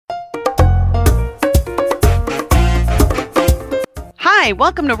Hi,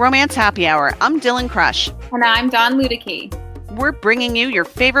 welcome to Romance Happy Hour. I'm Dylan Crush. And I'm Dawn Luedecke. We're bringing you your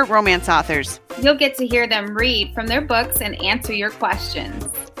favorite romance authors. You'll get to hear them read from their books and answer your questions.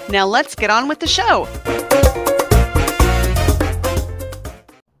 Now let's get on with the show.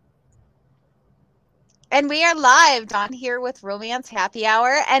 And we are live, Dawn here with Romance Happy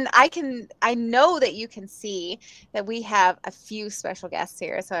Hour. And I know that you can see that we have a few special guests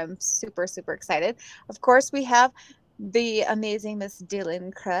here. So I'm super, super excited. Of course, we have the amazing Miss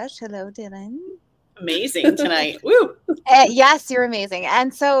Dylan Crush. Hello, Dylan. Amazing tonight. Woo! Yes, you're amazing.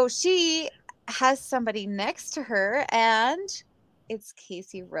 And so she has somebody next to her, and it's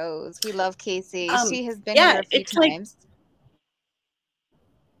Casey Rose. We love Casey. She has been here a few times.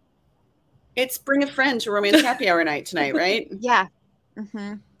 It's bring a friend to Romance Happy Hour night tonight, right? Yeah.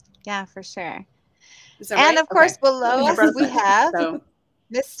 Mm-hmm. Yeah, for sure. And right? Of course, below us we have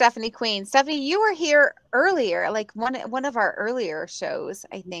Miss Stephanie Queen. Stephanie, you were here earlier, like one of our earlier shows,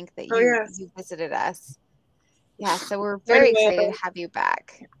 I think, that you visited us. Yeah, so we're very excited to have you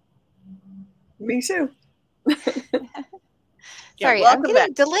back. Me too. Sorry, I'm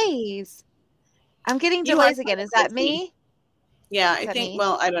getting delays. I'm getting delays again. Is that me? Yeah, I think.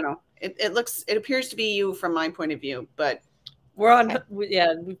 Well, I don't know. It appears to be you from my point of view, but we're on.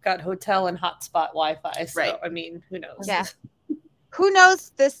 Yeah, we've got hotel and hotspot Wi-Fi. So, right. I mean, who knows? Yeah. Who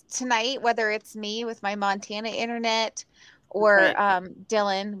knows this tonight? Whether it's me with my Montana internet, or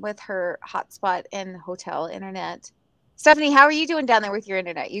Dylan with her hotspot and hotel internet. Stephanie, how are you doing down there with your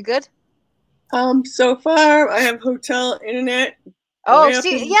internet? You good? So far I have hotel internet. Oh,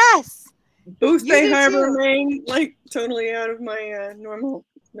 yes. Booth Bay Harbor, Maine, like totally out of my normal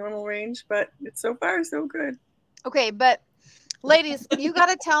range, but it's so far so good. Okay, but ladies, you got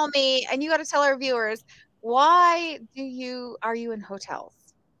to tell me, and you got to tell our viewers, why are you in hotels?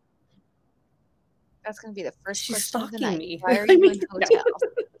 That's going to be the first question of the night. Why are you in hotels?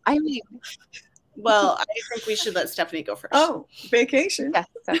 I mean, well, I think we should let Stephanie go first. Oh, vacation. Yes.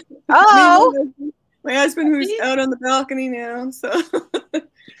 Oh, my husband who's out on the balcony now, so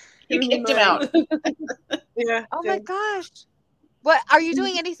you kicked him out. Yeah. Oh my gosh. What are you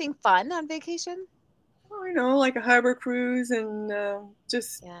doing? Anything fun on vacation? Oh, you know, like a harbor cruise and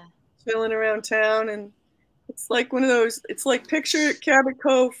just chilling around town, and it's like one of those. It's like picture Cabot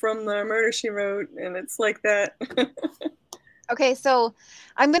Cove from Murder, She Wrote, and it's like that. Okay, so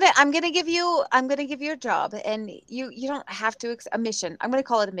I'm gonna give you a job, and you don't have to a mission. I'm gonna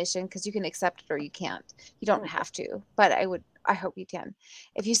call it a mission because you can accept it or you can't. You don't have to, but I hope you can.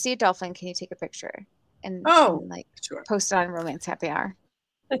 If you see a dolphin, can you take a picture and post it on Romance Happy Hour?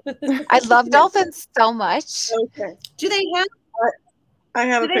 I love dolphins so much. Okay. Do they have? I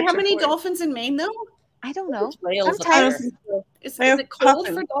have. Do they have any dolphins in Maine though? I don't know. Sometimes is it cold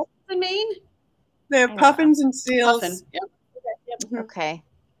for dolphins in Maine? They have puffins and seals. Puffin. Yep. Okay.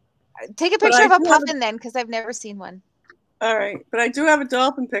 Take a picture of a puffin then, because I've never seen one. All right, but I do have a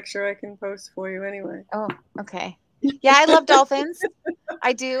dolphin picture I can post for you anyway. Oh, okay. Yeah, I love dolphins.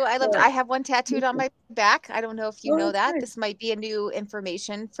 I do. I have one tattooed on my back. I don't know if you know that. This might be a new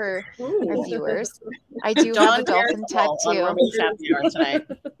information for our viewers. I do have a dolphin tattoo.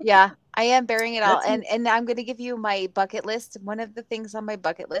 Yeah, I am bearing it all. And I'm going to give you my bucket list. One of the things on my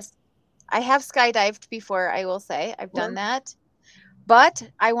bucket list, I have skydived before, I will say. I've done that.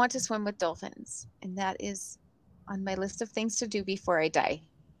 But I want to swim with dolphins. And that is on my list of things to do before I die.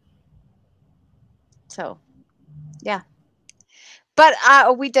 So, yeah. But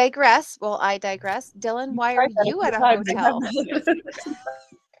we digress. Well, I digress. Dylan, why are you at a hotel?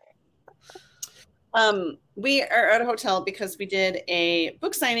 We are at a hotel because we did a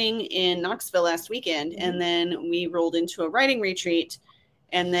book signing in Knoxville last weekend, and then we rolled into a writing retreat,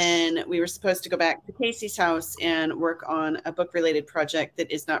 and then we were supposed to go back to Casey's house and work on a book-related project that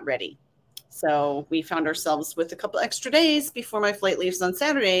is not ready. So we found ourselves with a couple extra days before my flight leaves on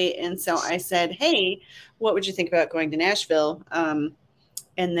Saturday. And so I said, hey, what would you think about going to Nashville? And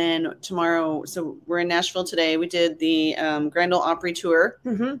then tomorrow, so we're in Nashville today. We did the Grand Ole Opry tour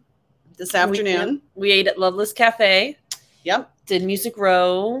this afternoon. We ate at Loveless Cafe. Yep. Did Music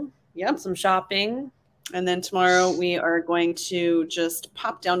Row. Yep. Some shopping. And then tomorrow we are going to just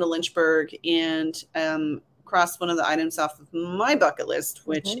pop down to Lynchburg and cross one of the items off of my bucket list,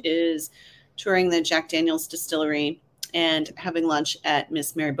 which is touring the Jack Daniel's distillery and having lunch at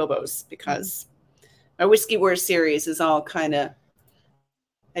Miss Mary Bobo's, because my Whiskey Wars series is all kind of,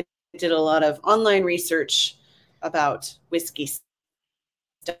 I did a lot of online research about whiskey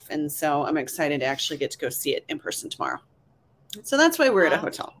stuff. And so I'm excited to actually get to go see it in person tomorrow. So that's why we're at a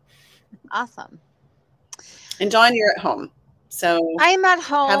hotel. Awesome. And Dawn, you're at home. So I am at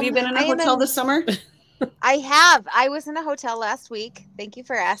home. Have you been in a hotel this summer? I have. I was in a hotel last week. Thank you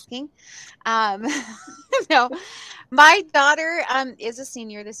for asking. No, my daughter is a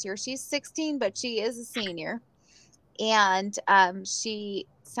senior this year. She's 16, but she is a senior. And she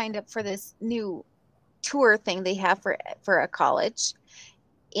signed up for this new tour thing they have for a college.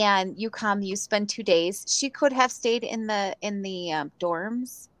 And you spend 2 days. She could have stayed in the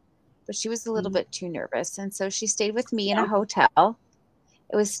dorms, but she was a little bit too nervous. And so she stayed with me in a hotel.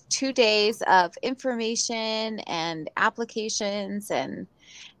 It was 2 days of information and applications, and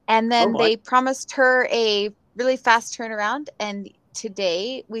then they promised her a really fast turnaround. And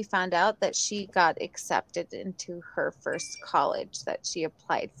today we found out that she got accepted into her first college that she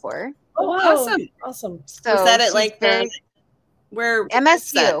applied for. Oh, wow. Awesome. So was that at like where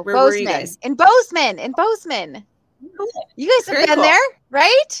MSU, where were you guys? In Bozeman. You guys have been there,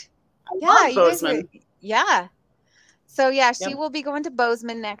 right? Yeah, you Bozeman. Yeah. So yeah, she will be going to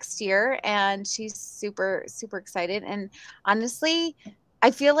Bozeman next year, and she's super, super excited. And honestly,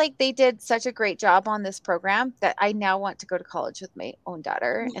 I feel like they did such a great job on this program that I now want to go to college with my own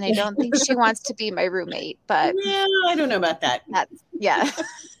daughter. And I don't think she wants to be my roommate, but yeah, I don't know about that. That's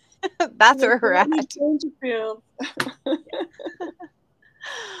where we're at.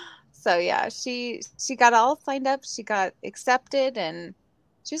 So yeah, she got all signed up. She got accepted, and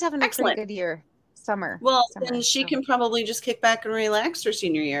she was having a pretty good year. Summer. Then she can probably just kick back and relax her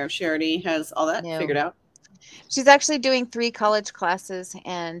senior year if she already has all that figured out. She's actually doing 3 college classes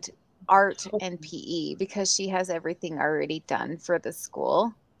and art and PE because she has everything already done for the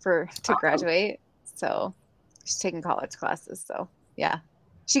school to graduate. So she's taking college classes. So yeah,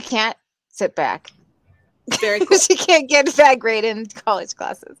 she can't sit back. Very cool. She can't get a bad grade in college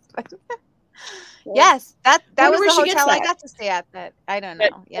classes. Yes, that was the hotel I got to stay at. That I don't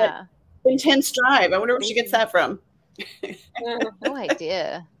know. Yeah. Intense drive. I wonder where she gets that from. No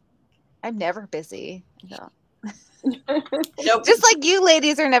idea. I'm never busy. No. Nope. Just like you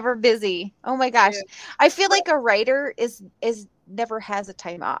ladies are never busy. Oh my gosh. Yeah. I feel like a writer is never has a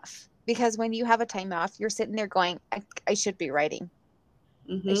time off, because when you have a time off, you're sitting there going, I should be writing.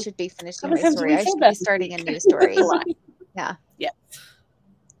 I should be finishing my story. I should be starting a new story. Yeah.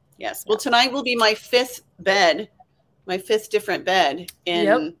 Yes. Well, tonight will be my 5th different bed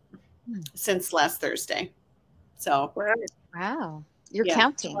since last Thursday. So wow, you're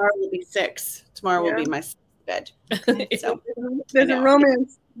counting. Tomorrow will be 6. Tomorrow will be my 6th bed. So there's a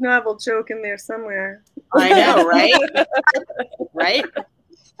romance novel joke in there somewhere. I know, right? Right?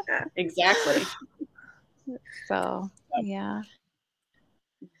 Yeah. Exactly. So yeah.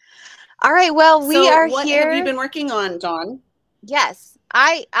 All right. Well, we are what here. What have you been working on, Dawn? Yes,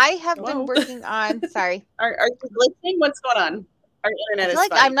 I have been working on. Sorry. Are you glitching? What's going on? Our internet I feel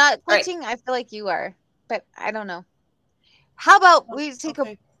like I'm not glitching. Right. I feel like you are, but I don't know. How about we take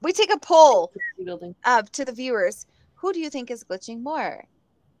a poll to the viewers? Who do you think is glitching more?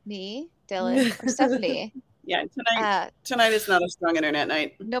 Me, Dylan, or Stephanie? Yeah, tonight is not a strong internet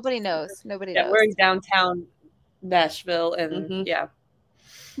night. Nobody knows. Nobody knows. We're in downtown Nashville, and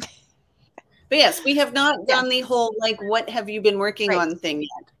But yes, we have not done the whole what have you been working on thing yet.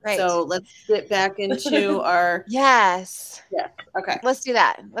 Right. So let's get back into our Yes. Yeah. Okay. Let's do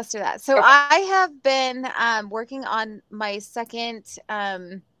that. So I have been working on my second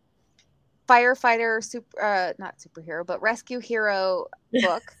firefighter not superhero, but rescue hero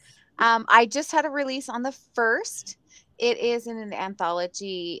book. I just had a release on the 1st. It is in an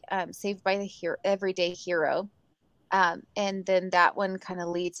anthology, Saved by the Everyday Hero. And then that one kind of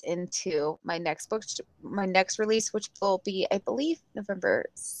leads into my next book, my next release, which will be, I believe, November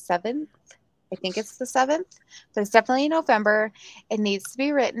 7th. I think it's the 7th, but it's definitely in November. It needs to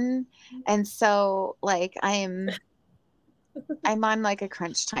be written. And so I'm on a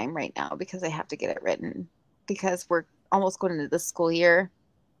crunch time right now because I have to get it written, because we're almost going into the school year.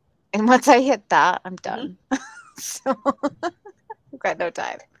 And once I hit that, I'm done. So I've got no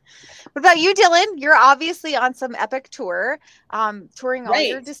time. What about you, Dylan? You're obviously on some epic tour, touring all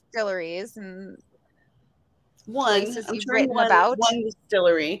your distilleries and places you've written about. One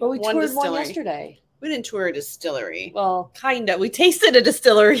distillery. But we toured one yesterday. We didn't tour a distillery. Well, kind of. We tasted a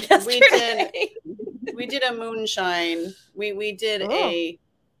distillery yesterday. We did a moonshine. We did a,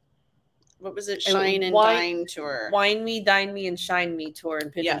 what was it? Shine and Dine tour. Wine Me, Dine Me, and Shine Me tour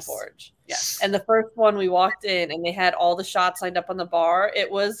in Pigeon Forge. Yes. And the first one we walked in and they had all the shots lined up on the bar.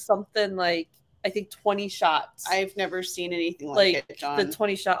 It was something like, I think 20 shots. I've never seen anything like it, John. The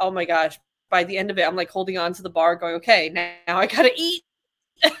 20 shot. Oh my gosh. By the end of it, I'm holding on to the bar going, okay, now I got to eat.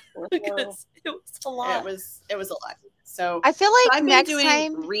 Because it was a lot. It was a lot. So I feel like I've been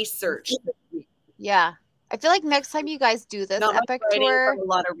doing research. Yeah. I feel like next time you guys do this epic tour. A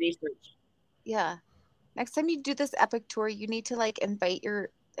lot of research. Yeah. Next time you do this epic tour, you need to like invite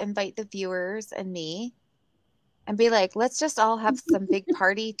the viewers and me and be like, let's just all have some big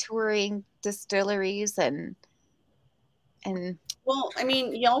party touring distilleries and Well, I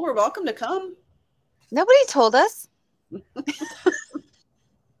mean, y'all were welcome to come. nobody told us.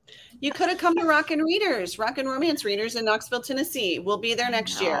 You could have come to Rock and Romance Readers in Knoxville, Tennessee. We'll be there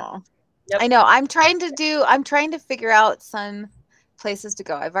next year. Yep. I know. I'm trying to figure out some places to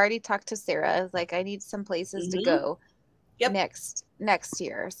go. I've already talked to Sarah. Like, I need some places to go next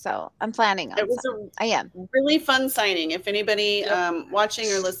year. So I'm planning on it. I am. Really fun signing. If anybody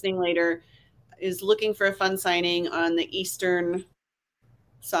watching or listening later is looking for a fun signing on the eastern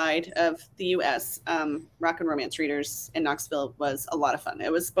side of the U.S., Rock and Romance Readers in Knoxville was a lot of fun.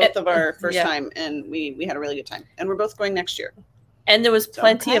 It was both of our first time, and we had a really good time. And we're both going next year. And there was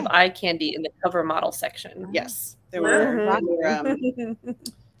plenty of eye candy in the cover model section. Yes, there were.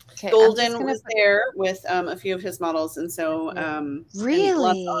 Golden was there with a few of his models, and so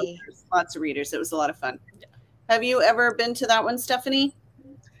really lots of readers. It was a lot of fun. Have you ever been to that one, Stephanie?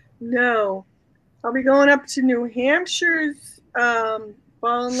 No, I'll be going up to New Hampshire's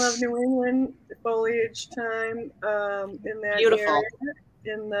Fall in Love New England foliage time in that area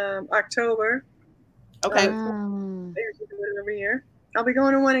in October. Okay. They usually do it every year. I'll be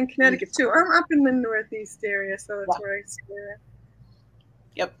going to one in Connecticut too. I'm up in the Northeast area, so that's where I stay.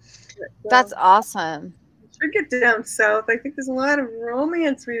 Yep. That's awesome. Should get down south. I think there's a lot of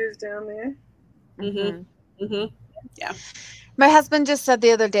romance readers down there. Yeah. My husband just said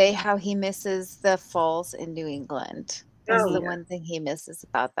the other day how he misses the falls in New England. That's the one thing he misses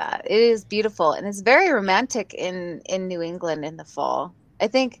about that. It is beautiful, and it's very romantic in New England in the fall. I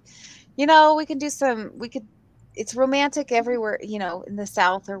think, we can do it's romantic everywhere, in the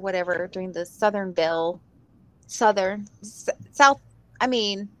South or whatever during the South. I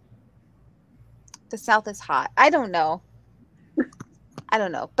mean, the South is hot. I don't know,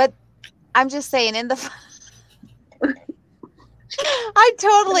 but I'm just saying I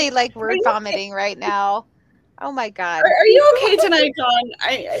totally like word vomiting right now. Oh my God. Are you okay tonight, Dawn?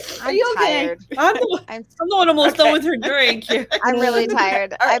 Are you tired. Okay? I'm the one almost done with her drink. I'm really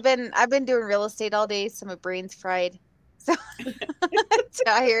tired. I've been doing real estate all day, so my brain's fried. So I'm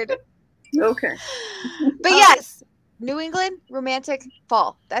tired. Okay. But yes, New England, romantic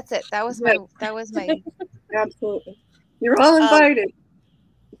fall. That's it. That was my Absolutely. You're all invited.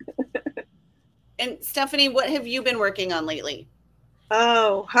 And Stephanie, what have you been working on lately?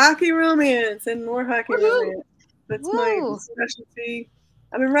 Oh, hockey romance and more hockey romance. That's my specialty.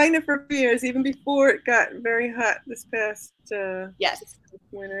 I've been writing it for years, even before it got very hot this past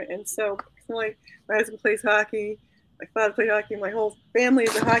winter. And so my husband plays hockey, my father played hockey, my whole family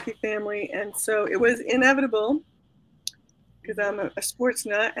is a hockey family. And so it was inevitable, because I'm a sports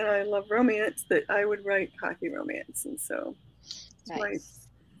nut and I love romance, that I would write hockey romance. And so my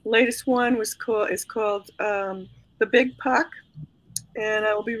latest one is called The Big Puck. And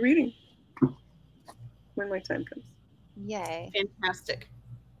I will be reading when my time comes. Yay. Fantastic.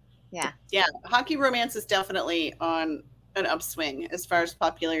 Yeah. Yeah. Hockey romance is definitely on an upswing as far as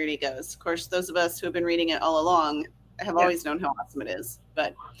popularity goes. Of course, those of us who have been reading it all along have always known how awesome it is.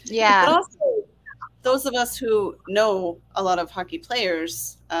 But but also those of us who know a lot of hockey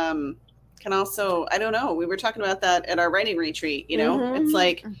players can also, I don't know, we were talking about that at our writing retreat, it's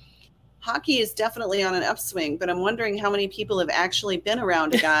like hockey is definitely on an upswing, but I'm wondering how many people have actually been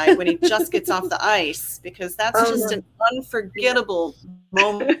around a guy when he just gets off the ice, because that's just an unforgettable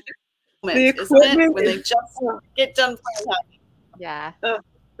moment, isn't it? When they just get done playing hockey. Yeah. Oh,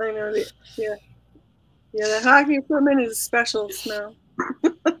 I know. Yeah, the hockey equipment is a special smell.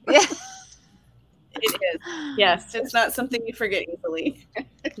 Yeah. It is. Yes, it's not something you forget easily.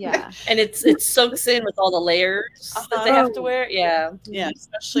 Yeah. And it soaks in with all the layers that they have to wear. Yeah. Yeah,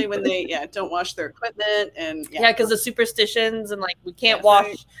 especially when they don't wash their equipment and because the superstitions and like we can't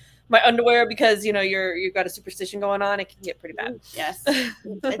wash my underwear because you've got a superstition going on. It can get pretty bad. Yes.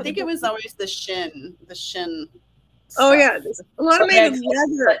 I think it was always the shin. Oh yeah, there's a lot of made of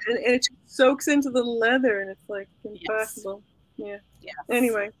leather, and it soaks into the leather, and it's like impossible. Yes. Yeah.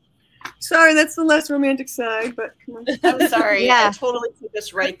 Anyway. Sorry, that's the less romantic side, but come on. I'm sorry. I totally took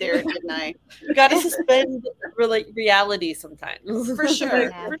this right there, didn't I? You got to suspend reality sometimes. For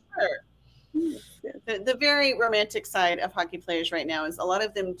sure. For sure. The very romantic side of hockey players right now is a lot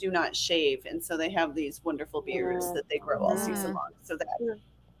of them do not shave, and so they have these wonderful beards that they grow all season long. So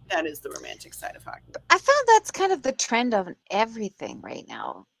that is the romantic side of hockey. I found that's kind of the trend of everything right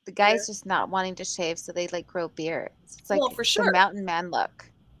now. The guys just not wanting to shave, so they like grow beards. It's like for sure. The mountain man look.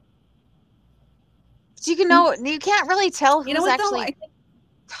 But you can't really tell who's actually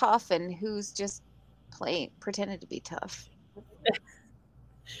tough and who's just pretended to be tough.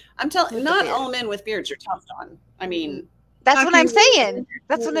 I'm telling, not all men with beards are tough, Dawn. I mean, that's what I'm saying.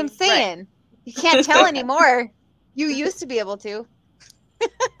 That's what I'm saying. Right. You can't tell anymore. You used to be able to.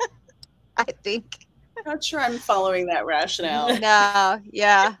 I think. Not sure I'm following that rationale. No,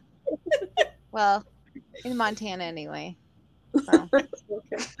 yeah. Well, in Montana anyway. So.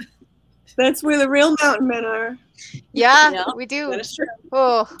 Okay. That's where the real mountain men are. Yeah, we do. That is true.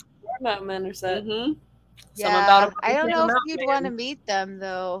 Oh, mountain men are said. Mm-hmm. Yeah, I don't know if you'd want to meet them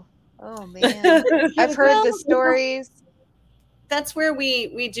though. Oh man, I've heard the stories. That's where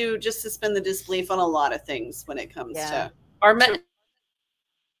we do just suspend the disbelief on a lot of things when it comes to our men.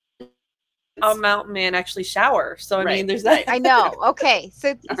 A mountain man actually shower, so I mean, there's that. I know. Okay,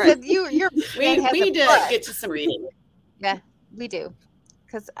 so you're we need to get to some reading. Yeah, we do,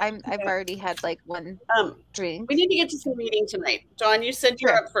 because I've already had like one drink. We need to get to some reading tonight. Dawn, you said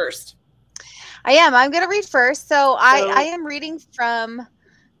you're up first. I am. I'm going to read first. So I am reading from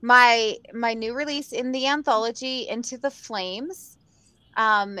my new release in the anthology, Into the Flames.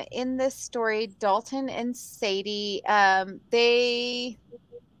 In this story, Dalton and Sadie, Sadie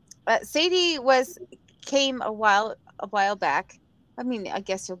came a while back. I mean, I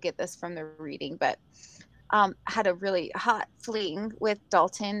guess you'll get this from the reading, but had a really hot fling with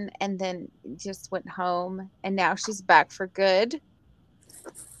Dalton and then just went home, and now she's back for good.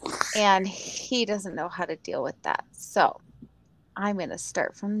 And he doesn't know how to deal with that. So I'm going to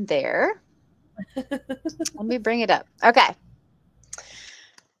start from there. Let me bring it up. Okay.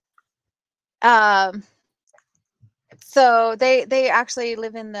 So they actually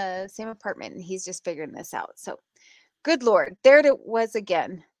live in the same apartment, and he's just figuring this out. So good Lord, there it was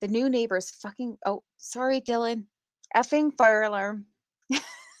again. The new neighbor's fucking, oh, sorry, Dylan. Effing fire alarm.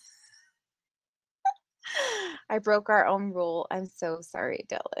 I broke our own rule. I'm so sorry,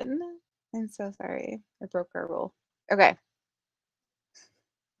 Dylan. I'm so sorry. I broke our rule. Okay.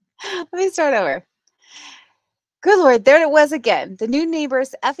 Let me start over. Good Lord, there it was again. The new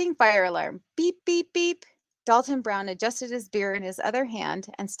neighbor's effing fire alarm. Beep, beep, beep. Dalton Brown adjusted his beer in his other hand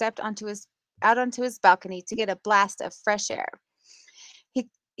and stepped out onto his balcony to get a blast of fresh air.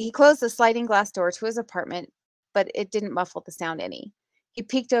 He closed the sliding glass door to his apartment, but it didn't muffle the sound any. He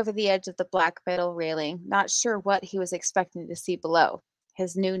peeked over the edge of the black metal railing, not sure what he was expecting to see below.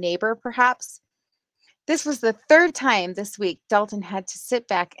 His new neighbor, perhaps? This was the third time this week Dalton had to sit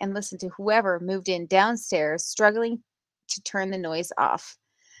back and listen to whoever moved in downstairs, struggling to turn the noise off.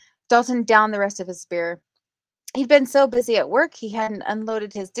 Dalton downed the rest of his beer. He'd been so busy at work, he hadn't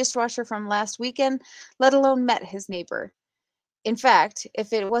unloaded his dishwasher from last weekend, let alone met his neighbor. In fact,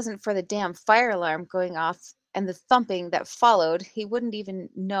 if it wasn't for the damn fire alarm going off and the thumping that followed, he wouldn't even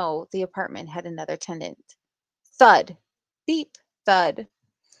know the apartment had another tenant. Thud. Beep. Thud.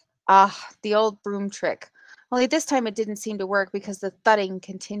 Ah, the old broom trick. Only this time it didn't seem to work because the thudding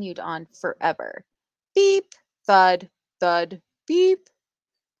continued on forever. Beep. Thud. Thud. Beep.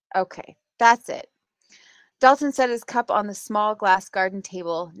 Okay, that's it. Dalton set his cup on the small glass garden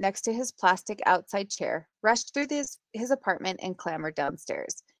table next to his plastic outside chair, rushed through his apartment, and clambered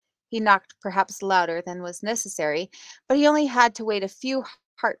downstairs. He knocked perhaps louder than was necessary, but he only had to wait a few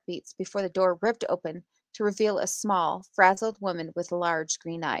heartbeats before the door ripped open to reveal a small, frazzled woman with large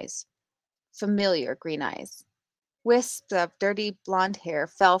green eyes. Familiar green eyes. Wisps of dirty blonde hair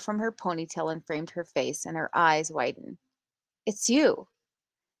fell from her ponytail and framed her face, and her eyes widened. "It's you."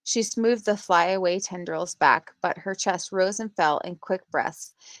 She smoothed the flyaway tendrils back, but her chest rose and fell in quick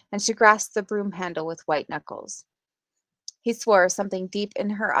breaths, and she grasped the broom handle with white knuckles. He swore something deep in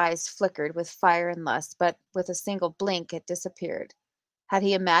her eyes flickered with fire and lust, but with a single blink it disappeared. Had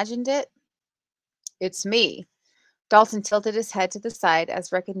he imagined it? "It's me." Dalton tilted his head to the side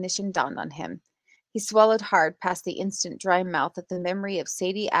as recognition dawned on him. He swallowed hard past the instant dry mouth at the memory of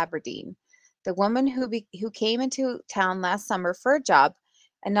Sadie Aberdeen, the woman who came into town last summer for a job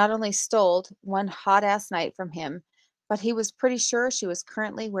and not only stole one hot-ass night from him, but he was pretty sure she was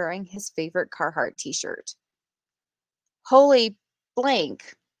currently wearing his favorite Carhartt t-shirt. Holy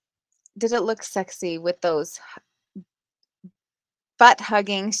blank, did it look sexy with those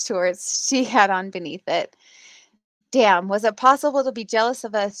butt-hugging shorts she had on beneath it. Damn, was it possible to be jealous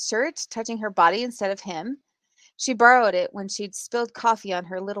of a shirt touching her body instead of him? She borrowed it when she'd spilled coffee on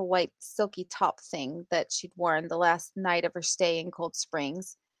her little white silky top thing that she'd worn the last night of her stay in Cold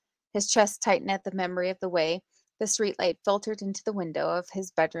Springs. His chest tightened at the memory of the way the streetlight filtered into the window of his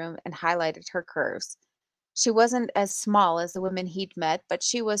bedroom and highlighted her curves. She wasn't as small as the women he'd met, but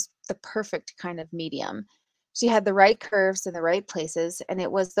she was the perfect kind of medium. She had the right curves in the right places, and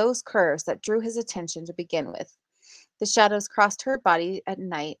it was those curves that drew his attention to begin with. The shadows crossed her body at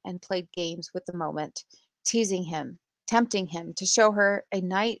night and played games with the moment, teasing him, tempting him to show her a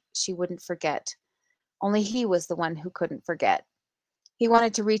night she wouldn't forget. Only he was the one who couldn't forget. He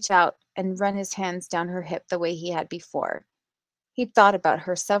wanted to reach out and run his hands down her hip the way he had before. He'd thought about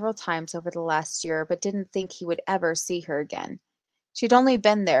her several times over the last year, but didn't think he would ever see her again. She'd only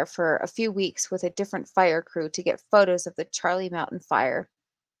been there for a few weeks with a different fire crew to get photos of the Charlie Mountain fire,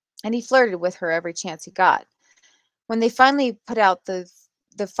 and he flirted with her every chance he got. When they finally put out the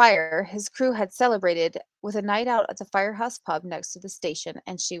fire, his crew had celebrated with a night out at the firehouse pub next to the station,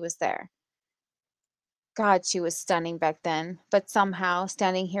 and she was there. God, she was stunning back then, but somehow,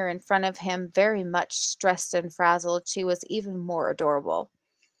 standing here in front of him, very much stressed and frazzled, she was even more adorable.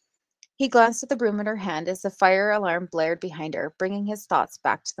 He glanced at the broom in her hand as the fire alarm blared behind her, bringing his thoughts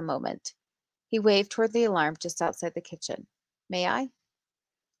back to the moment. He waved toward the alarm just outside the kitchen. "May I?"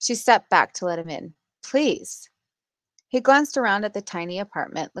 She stepped back to let him in. "Please." He glanced around at the tiny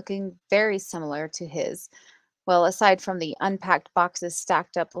apartment, looking very similar to his. Well, aside from the unpacked boxes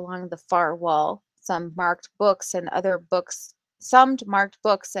stacked up along the far wall, some marked books and other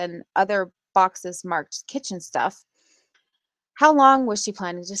boxes marked kitchen stuff. How long was she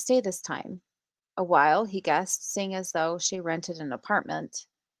planning to stay this time? A while, he guessed, seeing as though she rented an apartment.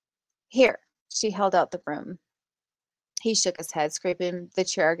 "Here." She held out the broom. He shook his head, scraping the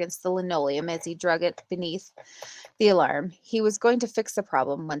chair against the linoleum as he drug it beneath the alarm. He was going to fix the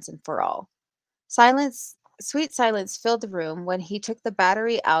problem once and for all. Sweet silence filled the room when he took the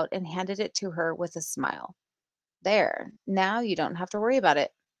battery out and handed it to her with a smile. "There, now you don't have to worry about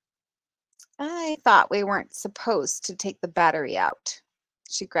it." "I thought we weren't supposed to take the battery out."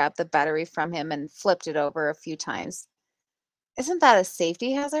 She grabbed the battery from him and flipped it over a few times. "Isn't that a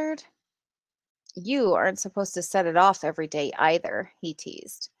safety hazard?" "You aren't supposed to set it off every day either," he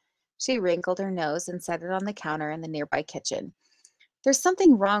teased. She wrinkled her nose and set it on the counter in the nearby kitchen. "There's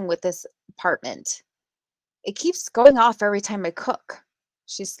something wrong with this apartment. It keeps going off every time I cook."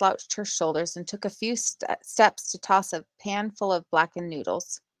 She slouched her shoulders and took a few steps to toss a pan full of blackened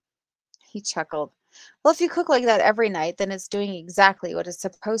noodles. He chuckled. "Well, if you cook like that every night, then it's doing exactly what it's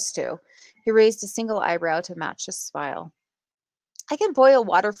supposed to." He raised a single eyebrow to match his smile. "I can boil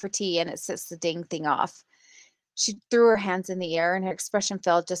water for tea and it sets the dang thing off." She threw her hands in the air and her expression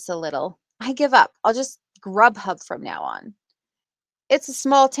fell just a little. "I give up. I'll just Grubhub from now on." "It's a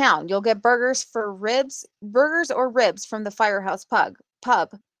small town. You'll get burgers or ribs from the Firehouse pub,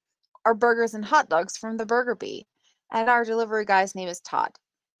 or burgers and hot dogs from the Burger Bee. And our delivery guy's name is Todd.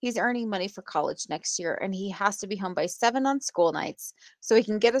 He's earning money for college next year, and he has to be home by 7 on school nights so he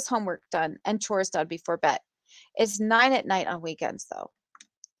can get his homework done and chores done before bed. It's 9 at night on weekends, though."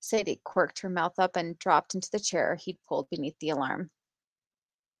 Sadie quirked her mouth up and dropped into the chair he'd pulled beneath the alarm.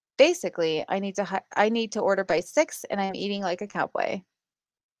 "Basically, I need to order by 6, and I'm eating like a cowboy."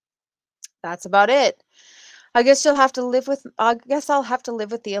 "That's about it. I guess I'll have to live with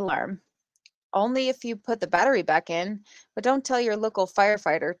the alarm. Only if you put the battery back in, but don't tell anybody your local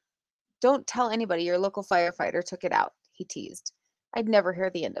firefighter took it out," he teased. "I'd never hear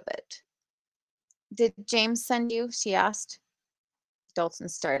the end of it." "Did James send you?" she asked. Dalton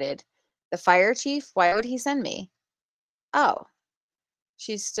started. "The fire chief? Why would he send me?" "Oh."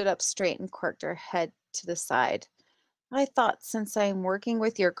 She stood up straight and quirked her head to the side. "I thought since I'm working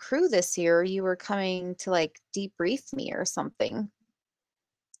with your crew this year, you were coming to debrief me or something."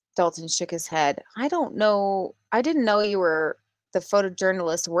 Dalton shook his head. "I don't know. I didn't know you were the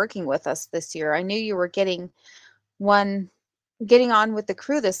photojournalist working with us this year. I knew you were getting on with the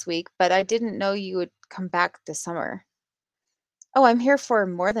crew this week, but I didn't know you would come back this summer." "Oh, I'm here for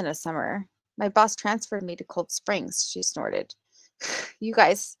more than a summer. My boss transferred me to Cold Springs," she snorted. "You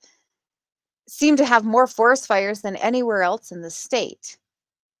guys seem to have more forest fires than anywhere else in the state."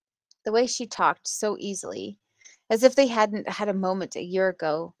 The way she talked so easily, as if they hadn't had a moment a year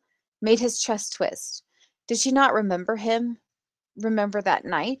ago, made his chest twist. Did she not remember him? Remember that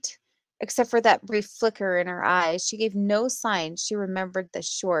night? Except for that brief flicker in her eyes, she gave no sign she remembered the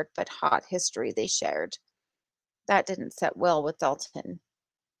short but hot history they shared. That didn't set well with Dalton.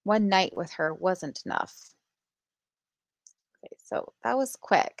 One night with her wasn't enough. Okay, so that was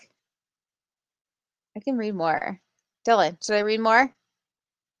quick. I can read more. Dylan, should I read more?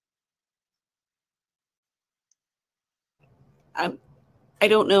 I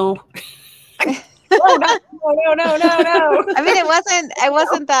don't know. Oh, no. I mean, it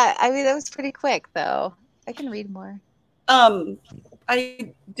wasn't that. I mean, that was pretty quick, though. I can read more. I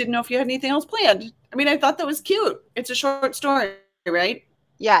didn't know if you had anything else planned. I mean, I thought that was cute. It's a short story, right?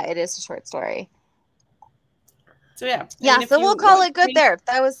 Yeah, it is a short story. So yeah. Yeah, and if so you we'll call want it good to read- there.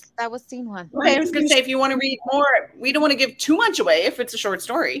 That was scene one. Okay, I was going to say, if you want to read more, we don't want to give too much away if it's a short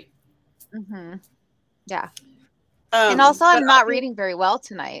story. Mm-hmm. Yeah. And also, I'm not reading very well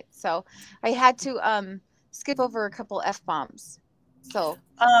tonight, so I had to skip over a couple F-bombs. So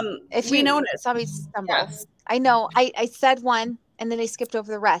if we you noticed. saw me stumble, Yes. I know I said one and then I skipped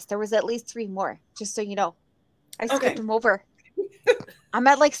over the rest. There was at least 3 more, just so you know. I skipped them over. I'm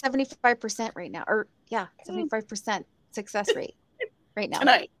at like 75% right now, or 75% success rate right now.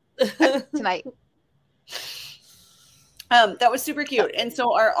 Tonight. That was super cute. And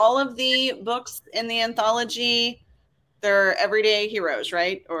so are all of the books in the anthology, they're everyday heroes,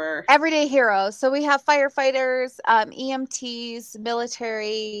 right? Or everyday heroes. So we have firefighters, EMTs,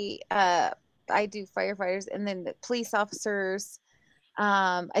 military, I do firefighters, and then the police officers.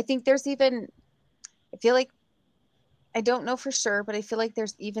 I think there's even, I feel like, I don't know for sure, but I feel like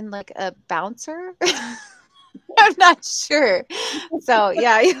there's even like a bouncer. I'm not sure. So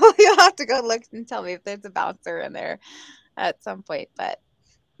yeah, you'll have to go look and tell me if there's a bouncer in there at some point. But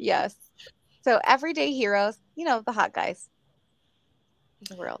yes. So everyday heroes, the hot guys of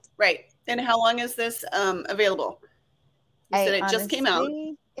the world. Right. And how long is this available? You said it just came out.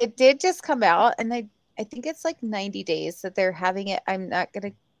 It did just come out, and I think it's like 90 days that they're having it. I'm not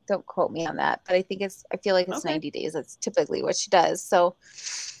gonna, don't quote me on that, but I feel like it's 90 days. That's typically what she does. So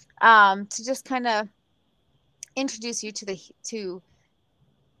to just kind of introduce you to the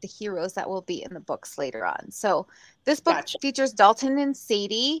heroes that will be in the books later on. So this book features Dalton and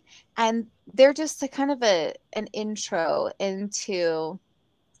Sadie, and they're just a kind of an intro into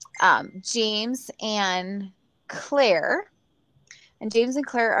James and Claire. And James and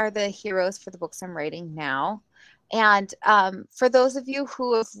Claire are the heroes for the books I'm writing now. And for those of you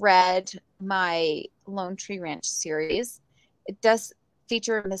who have read my Lone Tree Ranch series, it does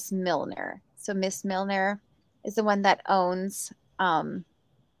feature Miss Milner. So Miss Milner is the one that owns,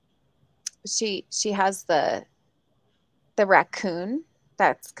 she has the raccoon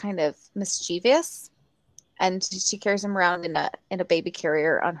that's kind of mischievous, and she carries him around in a baby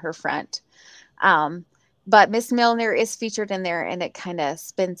carrier on her front. But Miss Milner is featured in there, and it kind of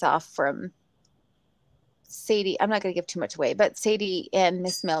spins off from Sadie. I'm not going to give too much away, but Sadie and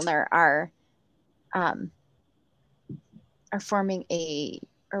Miss Milner are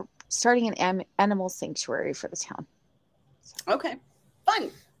starting an animal sanctuary for the town. So, okay, fun.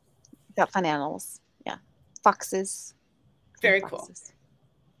 Got fun animals. Yeah, foxes. Very foxes.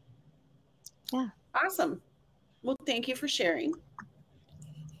 Cool. Yeah, awesome. Well, thank you for sharing.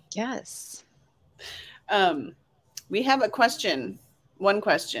 Yes. We have one question,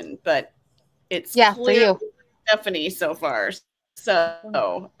 but it's for you, Stephanie, so far.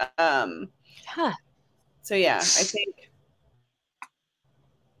 So, so yeah, I think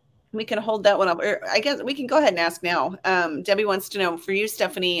we can hold that one up. Or I guess we can go ahead and ask now. Debbie wants to know, for you,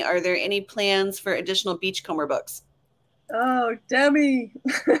 Stephanie, are there any plans for additional Beachcomber books? Oh, Debbie.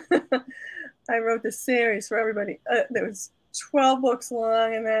 I wrote this series for everybody. That was 12 books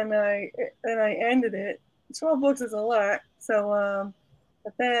long, and then I ended it. 12 books is a lot. So,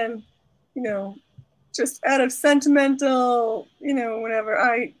 but then, just out of sentimental, whenever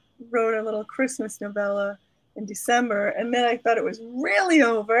I wrote a little Christmas novella in December, and then I thought it was really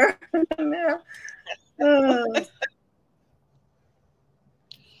over.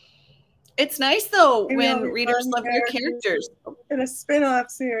 It's nice though when readers love your characters. In a spin-off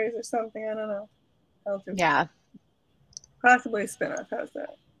series or something, I don't know. Possibly a spin-off. How's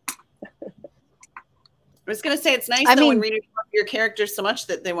that? I was going to say, it's nice though when readers love your characters so much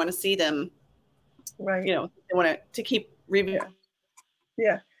that they want to see them. Right. They want to keep reading.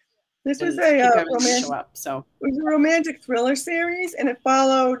 Yeah. This was a romantic thriller series, and it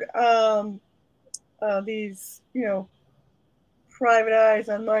followed these, private eyes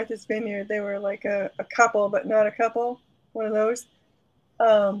on Martha's Vineyard. They were like a couple, but not a couple. One of those.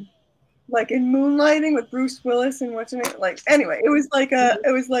 Like in Moonlighting with Bruce Willis and what's her name? Like, anyway, it was like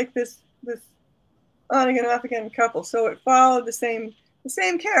this on again, off again couple. So it followed the same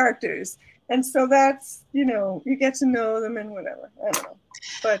characters. And so that's, you get to know them and whatever. I don't know.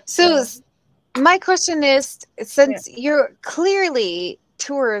 But so my question is, since you're clearly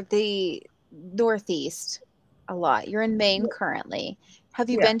tour the Northeast a lot, you're in Maine currently. Have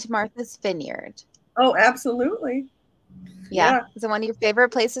you been to Martha's Vineyard? Oh, absolutely. Yeah. Is it one of your favorite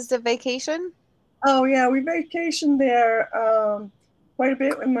places to vacation? Oh yeah, we vacationed there quite a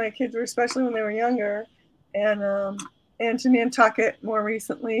bit when my kids were, especially when they were younger, and to Nantucket more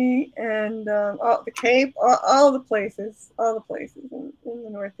recently, and all the Cape, all the places in the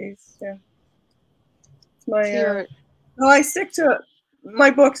Northeast. Yeah, it's my. I stick to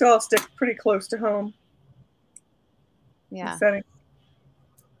my books. All stick pretty close to home. Yeah. Setting.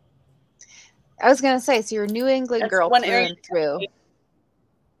 I was gonna say, so you're a New England girl through and through.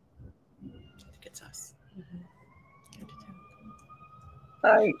 It's us.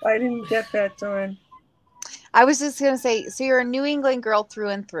 I didn't get that, Dawn. I was just gonna say, so you're a New England girl through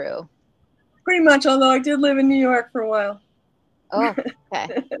and through. Pretty much, although I did live in New York for a while. Oh,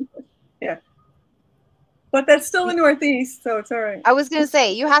 okay. Yeah. But that's still the Northeast, so it's all right. I was gonna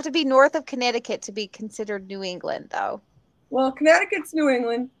say, you have to be north of Connecticut to be considered New England, though. Well, Connecticut's New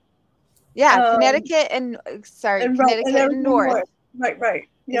England. Yeah, Connecticut and Connecticut and north. Right.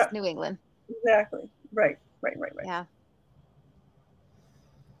 Yeah. New England. Exactly. Right. Yeah.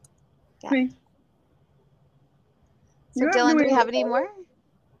 Yeah. So Dylan, do we have any more?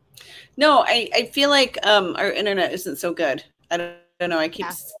 No, I feel like our internet isn't so good. I don't know. I keep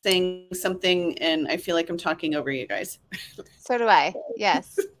saying something and I feel like I'm talking over you guys. So do I.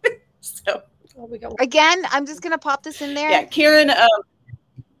 Yes. So again, I'm just gonna pop this in there. Yeah, Karen.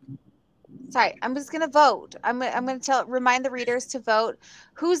 Sorry, I'm just gonna vote. I'm gonna remind the readers to vote.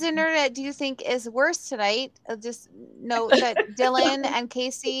 Whose internet do you think is worse tonight? I'll just note that Dylan and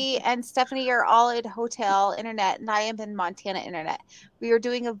Casey and Stephanie are all at hotel internet, and I am in Montana internet. We are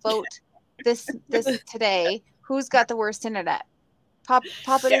doing a vote this today. Who's got the worst internet? Pop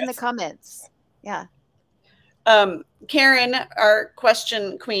it in the comments. Yeah. Karen, our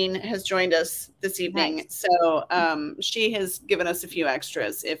question queen, has joined us this evening. Nice. So she has given us a few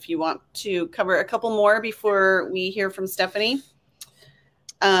extras. If you want to cover a couple more before we hear from Stephanie.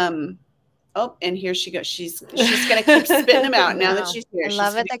 Oh, and here she goes. She's gonna keep spitting them out now that she's here. I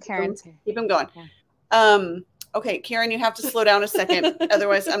love it that Karen's here. Keep them going. Yeah. Okay, Karen, you have to slow down a second.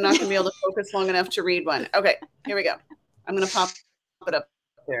 Otherwise, I'm not gonna be able to focus long enough to read one. Okay, here we go. I'm gonna pop it up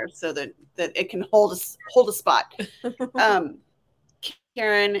there so that it can hold a spot.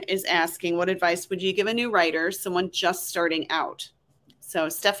 Karen is asking, what advice would you give a new writer, someone just starting out? So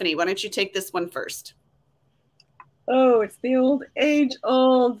Stephanie, why don't you take this one first? Oh, it's the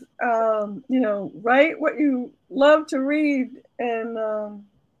age-old, write what you love to read and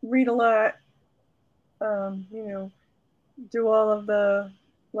read a lot. Do all of the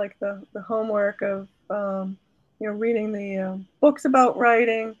homework of reading the books about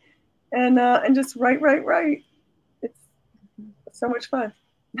writing, and just write. It's so much fun.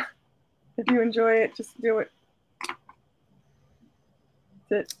 If you enjoy it, just do it.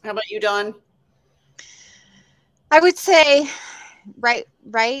 That's it. How about you, Dawn? I would say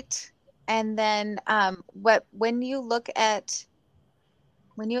write, and then when you look at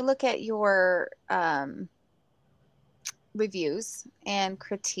your reviews and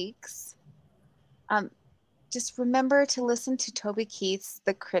critiques, just remember to listen to Toby Keith's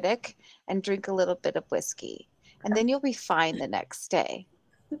The Critic and drink a little bit of whiskey, and then you'll be fine the next day.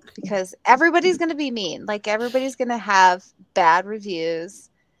 Because everybody's going to be mean. Like, everybody's going to have bad reviews.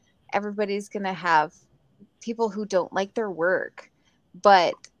 Everybody's going to have people who don't like their work.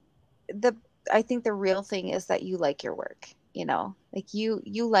 But I think the real thing is that you like your work, like you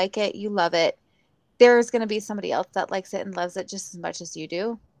like it, you love it. There's going to be somebody else that likes it and loves it just as much as you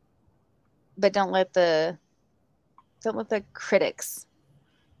do. But don't let the critics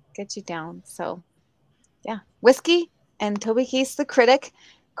get you down. So yeah, whiskey and Toby Keith's The Critic.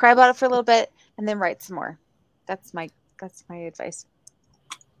 Cry about it for a little bit and then write some more. That's my advice.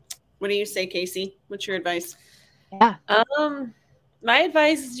 What do you say, Casey? What's your advice? Yeah. My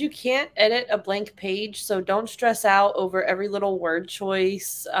advice is you can't edit a blank page, so don't stress out over every little word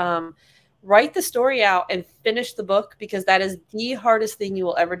choice. Write the story out and finish the book, because that is the hardest thing you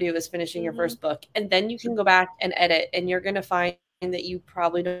will ever do, is finishing your first book. And then you can go back and edit, and you're going to find that you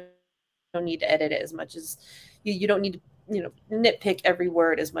probably don't need to edit it as much as you don't need to, nitpick every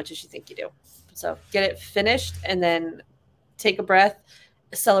word as much as you think you do. So get it finished and then take a breath,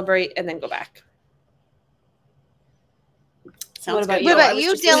 celebrate, and then go back. Sounds what good. about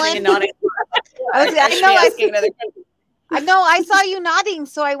you, Dylan? I know I saw you nodding,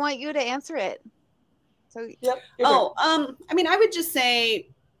 so I want you to answer it. So yep. I would just say,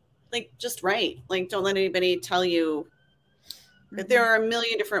 just write. Don't let anybody tell you that there are a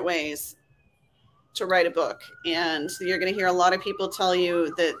million different ways to write a book, and you're going to hear a lot of people tell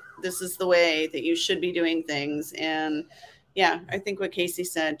you that this is the way that you should be doing things. And yeah, I think what Casey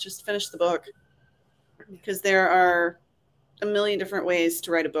said, just finish the book, because there are a million different ways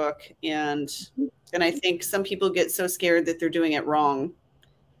to write a book. And I think some people get so scared that they're doing it wrong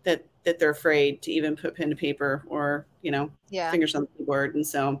that they're afraid to even put pen to paper or, fingers on the keyboard. And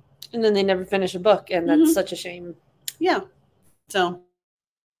then they never finish a book, and that's such a shame. Yeah. So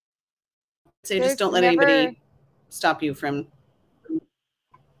just don't let anybody stop you from.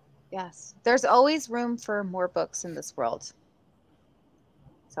 Yes. There's always room for more books in this world.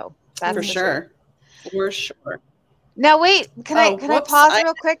 So that's for sure. For sure. Now wait, can I pause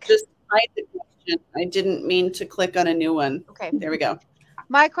real quick? Just hide the question. I didn't mean to click on a new one. Okay. There we go.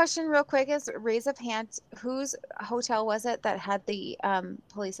 My question real quick is raise of hand. Whose hotel was it that had the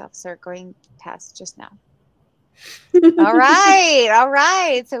police officer going past just now? All right. All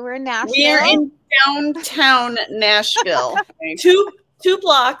right. So we're in Nashville. We are in downtown Nashville. Two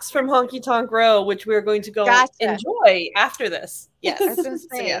blocks from Honky Tonk Row, which we're going to go enjoy after this. Yes. I was gonna say,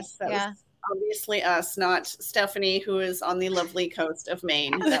 so yes, that was obviously us, not Stephanie, who is on the lovely coast of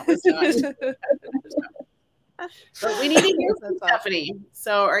Maine. That was not. But we need to hear from Stephanie.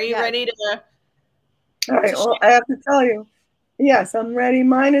 So are you ready to? All right. Well, I have to tell you, yes, I'm ready.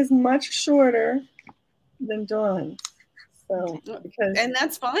 Mine is much shorter than Dawn's. So and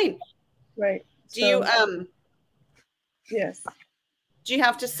that's fine. Right. Do you Yes. Do you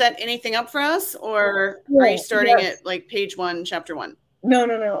have to set anything up for us, or are you starting at like page 1, chapter 1?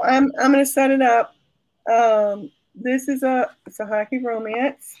 No. I'm going to set it up. This is it's a hockey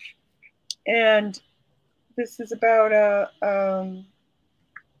romance, and this is about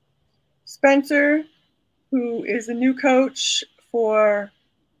Spencer, who is a new coach for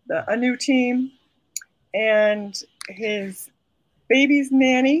a new team, and his baby's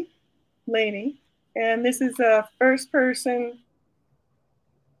nanny, Lainey, and this is a first person.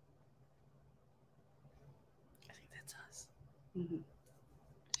 I think that's us. Mm-hmm.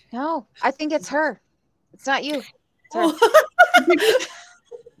 No, I think it's her. It's not you. It's her.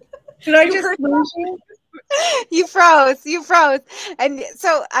 Did I just lose you? You froze. You froze. And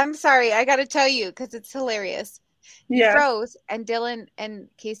so I'm sorry. I got to tell you because it's hilarious. You froze, and Dylan and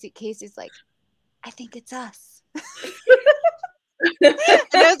Casey's like, I think it's us. And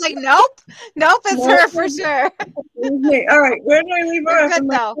I was like, nope, it's her for sure. All right, where did I leave off? Good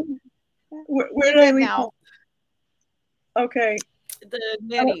now. Where did I leave off? Okay. The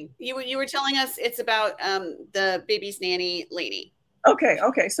nanny. You were telling us it's about the baby's nanny, Lainey.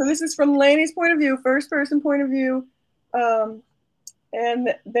 Okay. So this is from Lainey's point of view, first person point of view,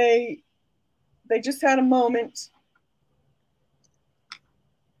 and they just had a moment.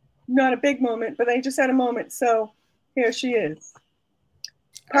 Not a big moment, but they just had a moment. So here she is.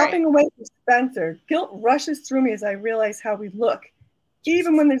 Popping away from Spencer, guilt rushes through me as I realize how we look,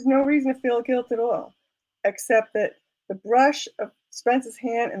 even when there's no reason to feel guilt at all, except that the brush of Spencer's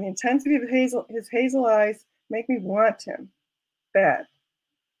hand and the intensity of his hazel eyes make me want him bad.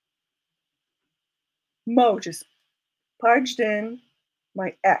 Mo just barged in,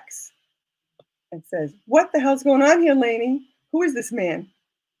 my ex, and says, "What the hell's going on here, Lainey? Who is this man?"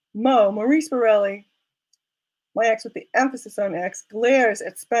 Mo, Maurice Borelli, my ex with the emphasis on ex, glares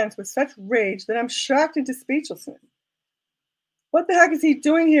at Spence with such rage that I'm shocked into speechlessness. "What the heck is he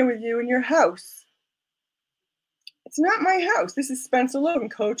doing here with you in your house?" "It's not my house. This is Spencer Logan,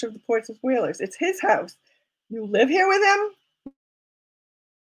 coach of the Portsmouth Whalers. It's his house. You live here with him?"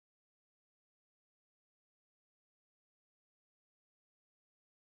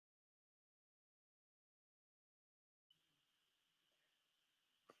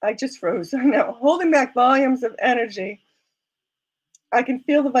 I just froze. Now, holding back volumes of energy, I can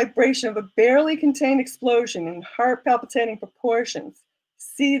feel the vibration of a barely contained explosion in heart palpitating proportions,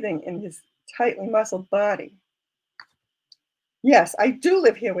 seething in his tightly muscled body. "Yes, I do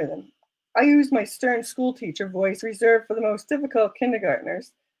live here with him." I use my stern schoolteacher voice reserved for the most difficult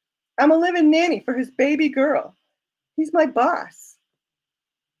kindergartners. "I'm a live-in nanny for his baby girl. He's my boss."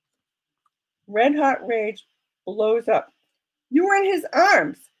 Red hot rage blows up. "You were in his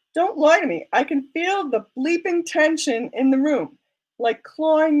arms. Don't lie to me. I can feel the bleeping tension in the room, like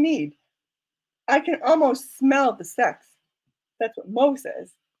clawing meat. I can almost smell the sex." That's what Mo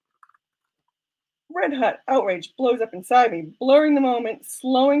says. Red hot outrage blows up inside me, blurring the moment,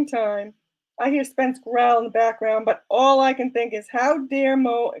 slowing time. I hear Spence growl in the background, but all I can think is, how dare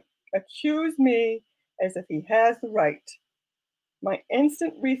Mo accuse me as if he has the right? My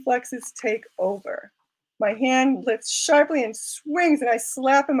instant reflexes take over. My hand lifts sharply and swings, and I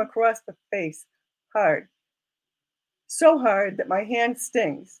slap him across the face, hard. So hard that my hand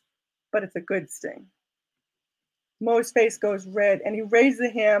stings, but it's a good sting. Mo's face goes red, and he raises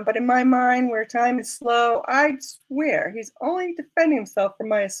a hand, but in my mind, where time is slow, I swear he's only defending himself from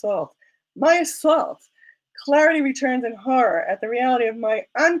my assault. My assault! Clarity returns in horror at the reality of my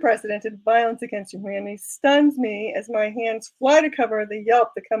unprecedented violence against humanity stuns me as my hands fly to cover the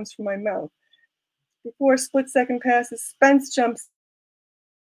yelp that comes from my mouth. Before a split second passes, Spence jumps.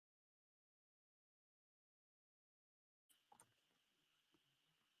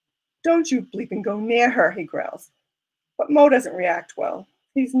 "Don't you bleeping go near her," he growls. But Mo doesn't react well.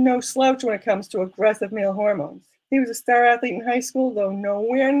 He's no slouch when it comes to aggressive male hormones. He was a star athlete in high school, though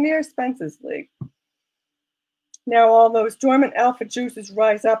nowhere near Spence's league. Now all those dormant alpha juices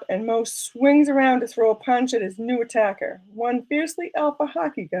rise up, and Mo swings around to throw a punch at his new attacker. One fiercely alpha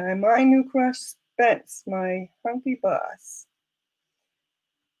hockey guy, my new crush Spence, my hunky boss.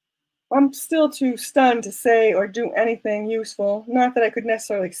 I'm still too stunned to say or do anything useful, not that I could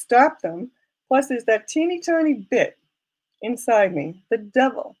necessarily stop them. Plus there's that teeny tiny bit inside me, the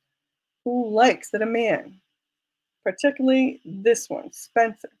devil, who likes that a man, particularly this one,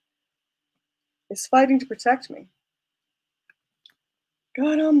 Spencer, is fighting to protect me.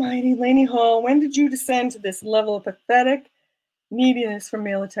 God almighty, Lainey Hall, when did you descend to this level of pathetic neediness for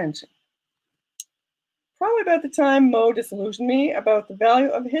male attention? Probably about the time Mo disillusioned me about the value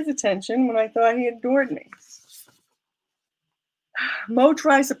of his attention when I thought he adored me. Mo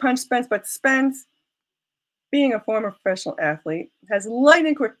tries to punch Spence, but Spence, being a former professional athlete, has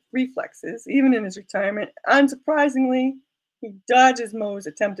lightning quick reflexes, even in his retirement. Unsurprisingly, he dodges Mo's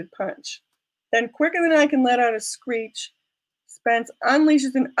attempted punch. Then, quicker than I can let out a screech, Spence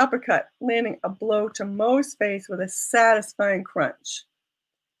unleashes an uppercut, landing a blow to Mo's face with a satisfying crunch.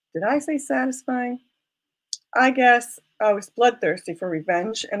 Did I say satisfying? I guess I was bloodthirsty for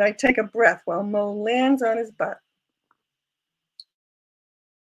revenge, and I take a breath while Mo lands on his butt.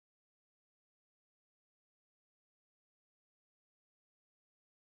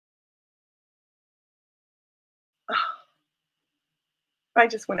 I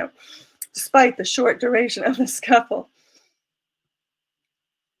just went up, despite the short duration of the scuffle.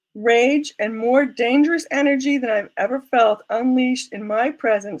 Rage and more dangerous energy than I've ever felt unleashed in my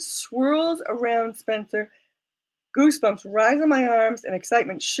presence swirls around Spencer. Goosebumps rise on my arms and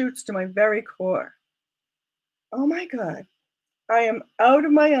excitement shoots to my very core. Oh my God, I am out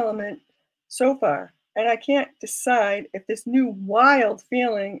of my element so far, and I can't decide if this new wild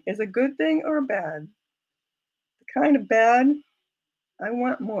feeling is a good thing or a bad. The kind of bad I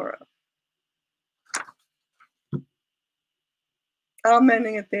want more of. I'm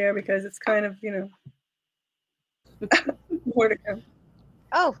ending it there because it's kind of, more to come.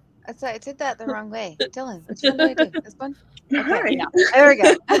 Oh, I did that the wrong way. Dylan, which one do I do? This one? Okay, Right. no. There we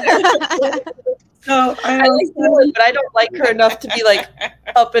go. So I like Dylan, but I don't like her enough to be like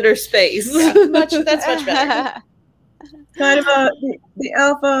up in her space. That's much better. Kind of the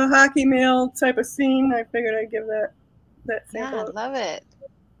alpha hockey male type of scene. I figured I'd give that sample. Yeah, love it.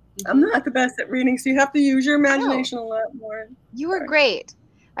 I'm not the best at reading, so you have to use your imagination a lot more. You were great.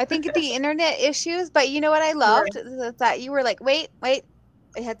 I think the internet issues, but you know what I loved? That you were like, wait, I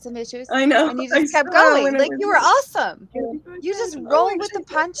had some issues. I know. And you just kept going. Like, you were awesome. You just roll with the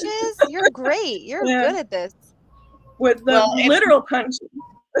punches. You're great. You're good at this. With the literal punches.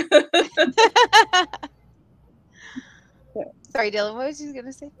 Sorry, Dylan, what was you going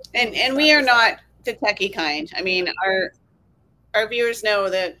to say? And we are not the techie kind. I mean, our viewers know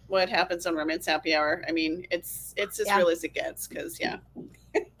that what happens on Romance Happy Hour. I mean, it's as real as it gets, because I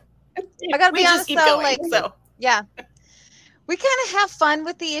gotta be honest though, we kind of have fun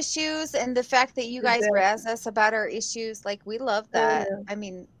with the issues, and the fact that you guys razz us about our issues, like, we love that. I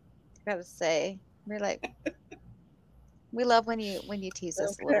mean, I gotta say, we're like, we love when you tease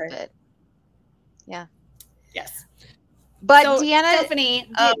us a little bit. Yeah. Yes. But so, Deanna, Stephanie,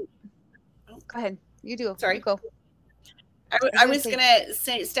 go ahead. You do. Sorry. You go. I was gonna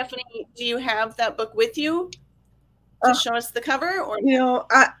say, Stephanie, do you have that book with you to show us the cover? Or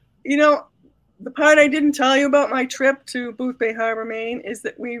the part I didn't tell you about my trip to Boothbay Harbor, Maine, is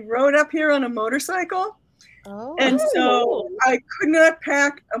that we rode up here on a motorcycle. Oh. And so I could not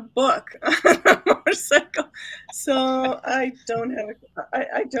pack a book on a motorcycle. So I don't have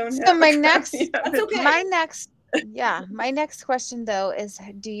I don't have my next okay. My next question though is,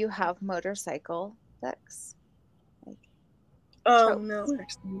 do you have motorcycle books? Oh no,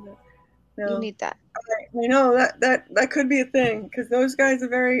 actually no. You need that. I know that could be a thing, because those guys are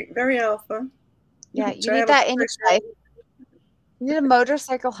very, very alpha. Yeah, you need that in your life. You need a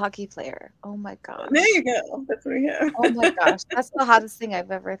motorcycle hockey player. Oh my gosh. There you go. That's what we have. Oh my gosh. That's the hottest thing I've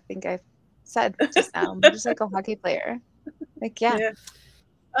said just now. Motorcycle hockey player. Like, yeah.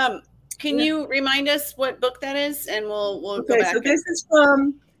 Can you remind us what book that is? And we'll go back. So this is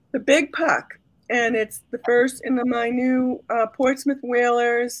from The Big Puck, and it's the first in my new Portsmouth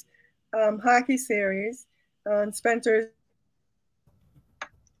Whalers hockey series on Spencer's.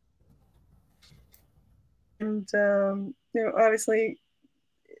 And obviously,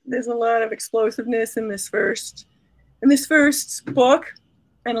 there's a lot of explosiveness in this first book,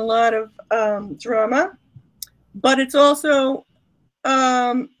 and a lot of drama. But it's also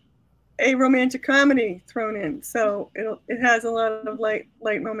a romantic comedy thrown in, so it has a lot of light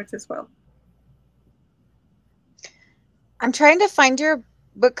moments as well. I'm trying to find your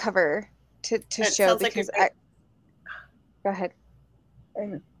book cover to show because go ahead. I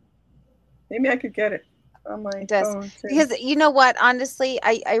know. Maybe I could get it on my phone too. Because you know what, honestly,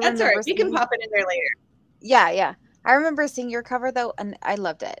 I That's remember all right. You can pop it in there later. Yeah. I remember seeing your cover though, and I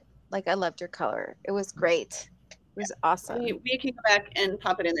loved it. Like, I loved your color. It was great. It was awesome. We can go back and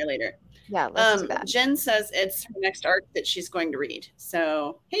pop it in there later. Yeah, let's do that. Jen says it's her next arc that she's going to read.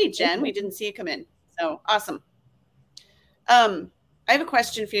 So, hey, Jen, we didn't see you come in. So, awesome. I have a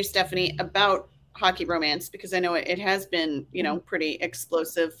question for you, Stephanie, about hockey romance, because I know it has been, pretty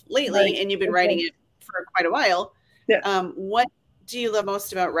explosive lately, and you've been writing it for quite a while. Yeah. What do you love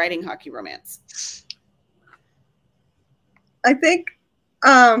most about writing hockey romance? I think,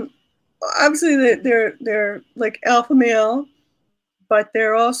 obviously they're like alpha male, but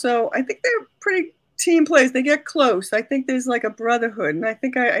they're also, I think they're pretty team plays. They get close. I think there's like a brotherhood, and I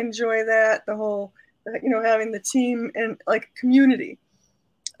think I enjoy that, the whole, having the team and like community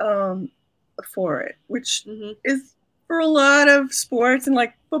for it, which is for a lot of sports, and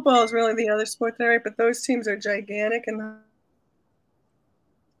like football is really the other sport that I write, but those teams are gigantic, and I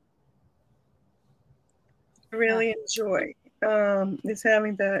really enjoy is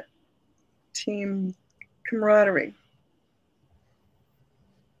having that team camaraderie.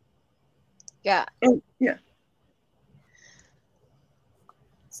 Yeah. Yeah.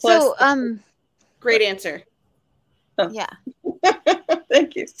 So, great answer. Oh. Yeah.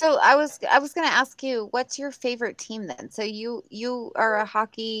 Thank you. So I was going to ask you, what's your favorite team then? So you are a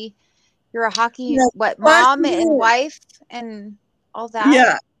hockey, what, mom and wife and all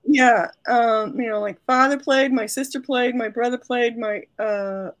that? Yeah. Like father played, my sister played, my brother played, my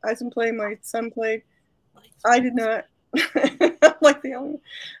husband played, my son played. I did not. Like the only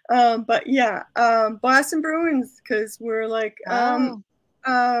but yeah, Boston Bruins, because we're like I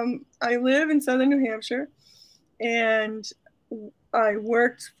live in southern New Hampshire, and I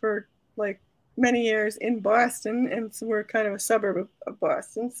worked for like many years in Boston, and so we're kind of a suburb of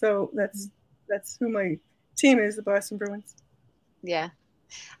Boston, so that's who my team is, the Boston Bruins. Yeah.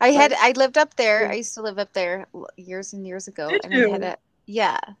 I lived up there. I used to live up there years and years ago. Did and you?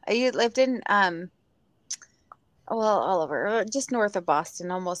 I lived in all over, just north of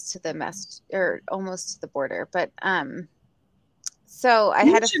Boston, almost to the border. But so I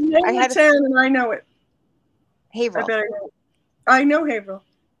had a town, and I know it. Haverhill. I know Haverhill.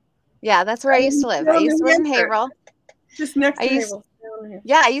 Yeah, that's where I used to live. I used to live in Haverhill. Just next to Haverhill.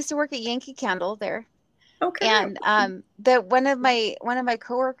 Yeah, I used to work at Yankee Candle there. Okay. And one of my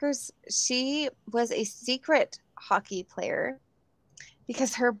coworkers, she was a secret hockey player,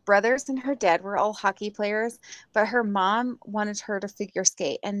 because her brothers and her dad were all hockey players, but her mom wanted her to figure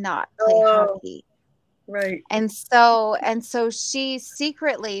skate and not play hockey. Right. And so she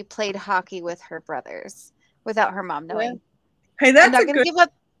secretly played hockey with her brothers without her mom knowing. Yeah. Hey, that's I'm not going to give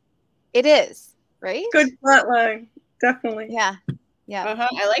up. It is, right? Good plot line. Definitely. Yeah. Yeah.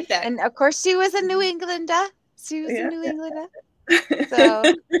 I like that. And of course she was a New Englander. She was a New Englander. So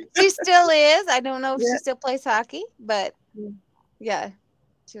she still is. I don't know if she still plays hockey, but yeah,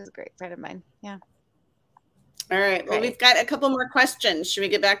 she was a great friend of mine. Yeah. All right. Well, we've got a couple more questions. Should we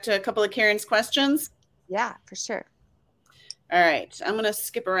get back to a couple of Karen's questions? Yeah, for sure. All right. I'm going to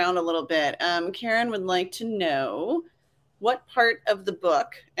skip around a little bit. Karen would like to know what part of the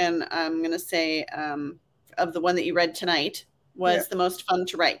book, and I'm going to say of the one that you read tonight, was the most fun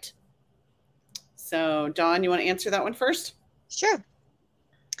to write. So, Dawn, you want to answer that one first? Sure.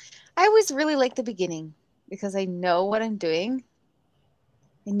 I always really like the beginning, because I know what I'm doing.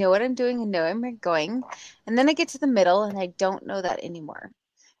 I know what I'm doing and know where I'm going. And then I get to the middle and I don't know that anymore.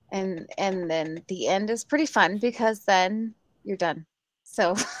 And then the end is pretty fun, because then you're done.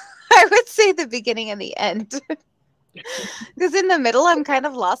 So I would say the beginning and the end. Because in the middle, I'm kind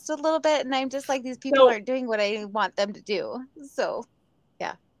of lost a little bit, and I'm just like, these people aren't doing what I want them to do. So,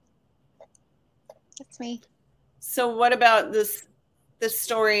 yeah, that's me. So, what about this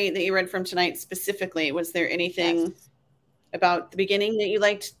story that you read from tonight specifically? Was there anything about the beginning that you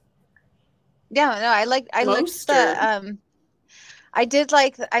liked? Yeah, no, I liked the I did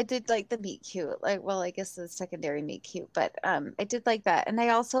like the meet cute. I guess the secondary meet cute, but I did like that. And I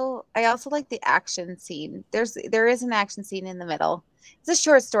also like the action scene. There is an action scene in the middle. It's a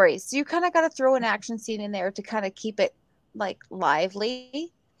short story, so you kind of got to throw an action scene in there to kind of keep it like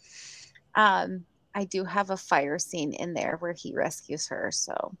lively. I do have a fire scene in there where he rescues her,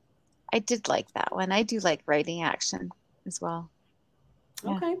 so I did like that one. I do like writing action as well.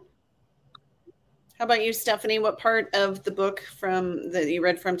 Yeah. Okay. How about you, Stephanie? What part of the book that you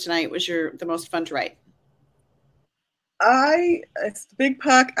read from tonight was the most fun to write? It's the big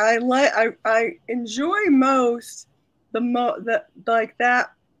puck. I enjoy most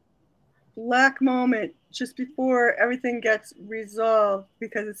that black moment just before everything gets resolved,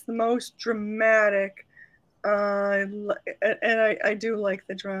 because it's the most dramatic. And I do like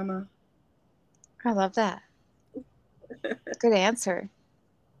the drama. I love that. Good answer.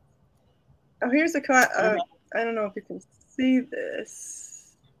 Oh, here's the I don't know if you can see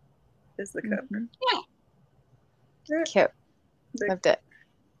this. Is the cover? Yeah. Cute. Loved it.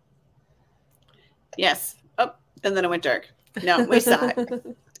 Yes. Oh, and then it went dark. No, we saw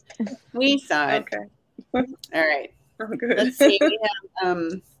it. We saw it. Okay. All right. Oh, good. Let's see. We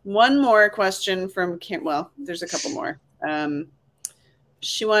have one more question from Kim. Well, there's a couple more.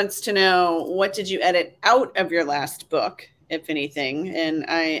 She wants to know, what did you edit out of your last book, if anything? And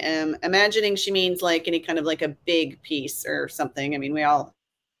I am imagining she means like any kind of like a big piece or something. I mean, we all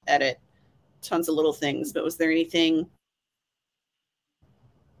edit tons of little things, but was there anything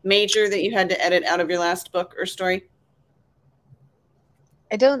major that you had to edit out of your last book or story?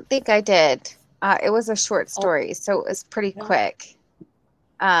 I don't think I did. It was a short story, so it was pretty quick.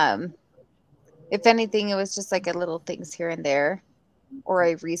 If anything, it was just like a little things here and there, or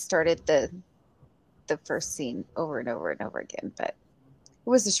I restarted the first scene over and over and over again. But it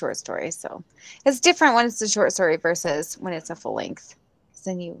was a short story, so it's different when it's a short story versus when it's a full length. Because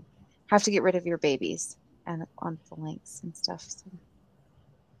then you have to get rid of your babies and on full lengths and stuff. So.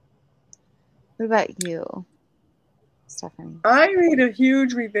 What about you, Stephanie? I made a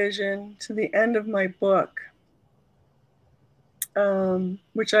huge revision to the end of my book,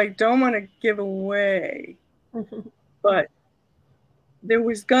 which I don't want to give away, but there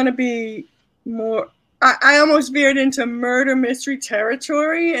was going to be more. I almost veered into murder mystery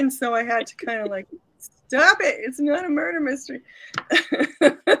territory, and so I had to kind of like, stop it, it's not a murder mystery.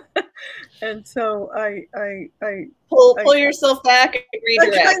 And so I pull yourself back and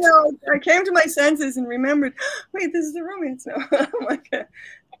redirect. I know. I came to my senses and remembered, wait, this is a romance now. I'm like,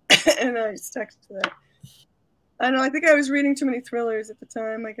 and I stuck to that. I don't know. I think I was reading too many thrillers at the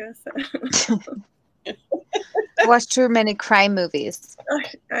time, I guess. I watched too many crime movies.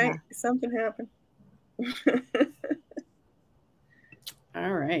 Something happened.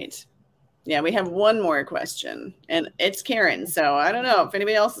 All right. Yeah, we have one more question, and it's Karen. So I don't know if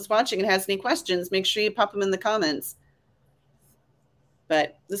anybody else is watching and has any questions, make sure you pop them in the comments.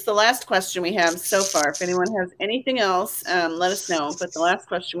 But this is the last question we have so far. If anyone has anything else, let us know. But the last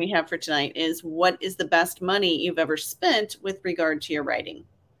question we have for tonight is, what is the best money you've ever spent with regard to your writing?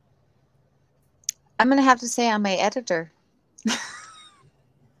 I'm going to have to say on my editor.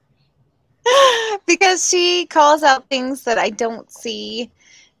 Because she calls out things that I don't see.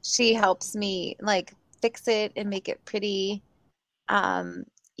 She helps me like fix it and make it pretty. You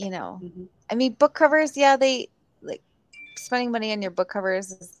know, I mean, book covers, yeah, they like spending money on your book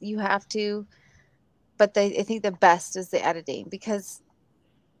covers is, you have to, but I think the best is the editing, because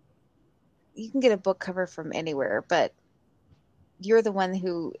you can get a book cover from anywhere, but you're the one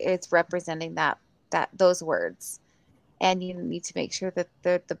who is representing those words. And you need to make sure that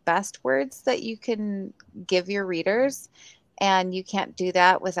they're the best words that you can give your readers. And you can't do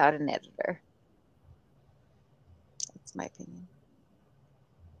that without an editor. That's my opinion.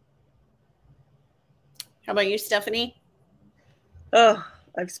 How about you, Stephanie? Oh,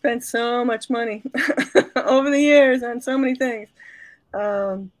 I've spent so much money over the years on so many things.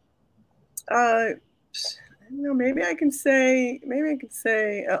 I don't know, maybe I can say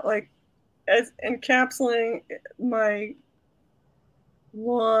like, as encapsulating my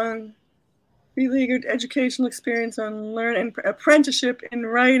long beleaguered educational experience on learning apprenticeship in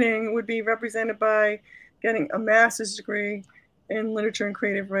writing would be represented by getting a master's degree in literature and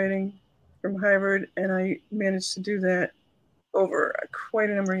creative writing from Harvard, and I managed to do that over quite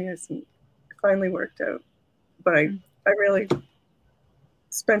a number of years, and it finally worked out. But I really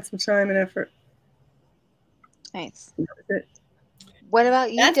spent some time and effort. Nice. What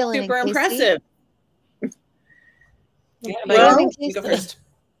about you, That's Dylan? super impressive. Well, you go first.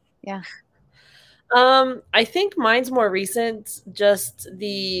 Yeah. I think mine's more recent. Just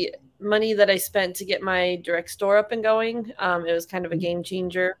the money that I spent to get my direct store up and going. It was kind of a game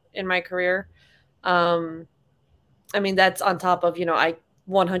changer in my career. I mean, that's on top of, I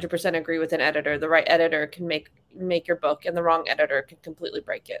 100% agree with an editor. The right editor can make your book, and the wrong editor can completely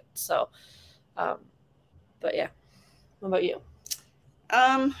break it. So, but yeah. What about you?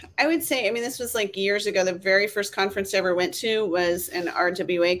 I would say, this was like years ago. The very first conference I ever went to was an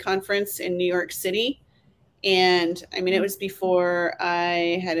RWA conference in New York City. And I mean, it was before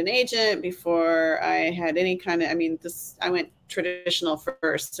I had an agent, before I had any kind of, I mean, I went traditional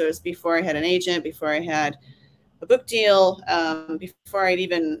first. So it was before I had an agent, before I had a book deal, before I'd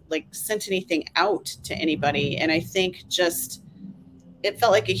even like sent anything out to anybody. And I think just, it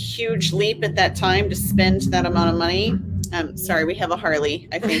felt like a huge leap at that time to spend that amount of money. Sorry, we have a Harley,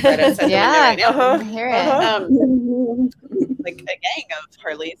 I think, right outside the window right now. I hear it. Like a gang of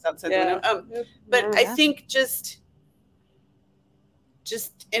Harleys outside the window. But I think just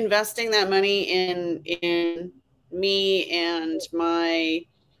investing that money in me and my,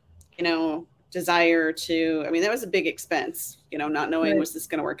 desire to, I mean, that was a big expense, not knowing was this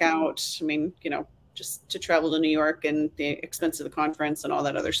going to work out. I mean, just to travel to New York and the expense of the conference and all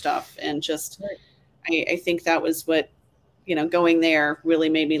that other stuff. And just, I think that was what, going there really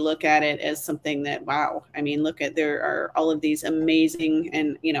made me look at it as something that, wow, I mean, there are all of these amazing,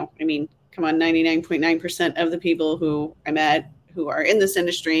 and, I mean, come on, 99.9% of the people who I met who are in this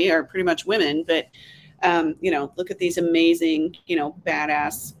industry are pretty much women, but, look at these amazing,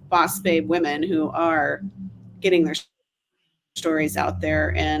 badass boss babe women who are getting their stories out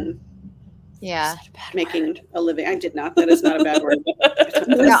there and making a living. I did not. That is not a bad word.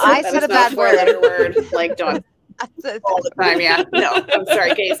 No, I said a bad word. Like dog all the time. Yeah. No, I'm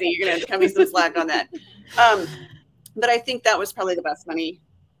sorry, Casey. You're gonna have to cut me some slack on that. But I think that was probably the best money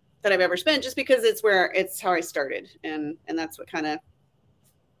that I've ever spent, just because it's how I started, and that's what kind of,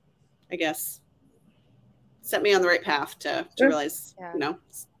 I guess, set me on the right path to realize,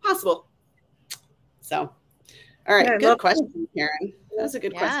 it's possible. So, all right, good question, Karen. That was a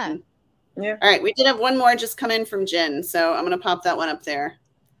good question. Yeah. All right, we did have one more just come in from Jen, so I'm going to pop that one up there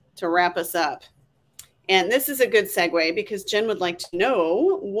to wrap us up. And this is a good segue, because Jen would like to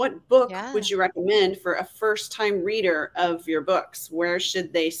know, what book would you recommend for a first-time reader of your books? Where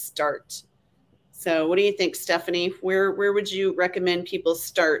should they start? So what do you think, Stephanie? Where would you recommend people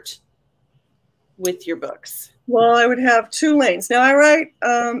start with your books? Well, I would have two lanes. Now I write,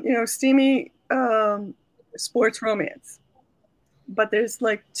 steamy sports romance. But there's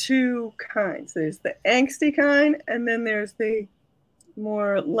like two kinds. There's the angsty kind, and then there's the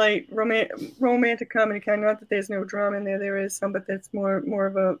more light romantic comedy kind. Not that there's no drama in there. There is some, but that's more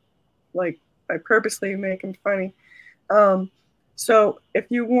of a, like, I purposely make them funny. So if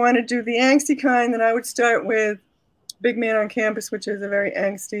you want to do the angsty kind, then I would start with Big Man on Campus, which is a very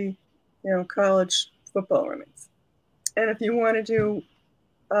angsty, college football romance. And if you want to do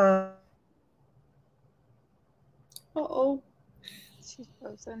she's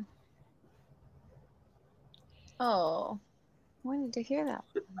frozen. Oh, I wanted to hear that.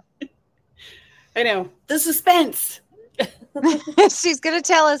 I know. The suspense. She's going to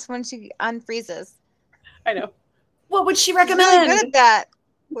tell us when she unfreezes. I know. What would she recommend? She's really good at that.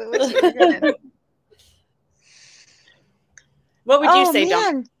 What would she recommend? What would you say,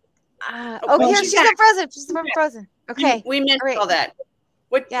 Dawn? Here, she's frozen. She's frozen. Okay. We missed all that.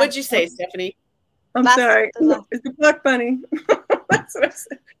 What'd you say, Stephanie? I'm sorry. It's the Puck Bunny. That's what I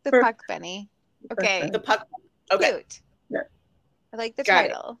said. The Puck Bunny. Okay. The Puck. Okay. Cute. Yeah. I like the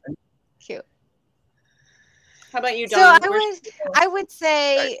title. Cute. How about you, Dawn? So I would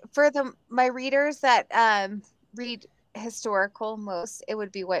say for my readers that read historical most, it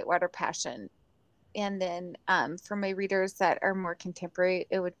would be Whitewater Passion. And then for my readers that are more contemporary,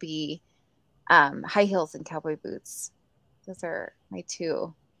 it would be High Heels and Cowboy Boots. Those are my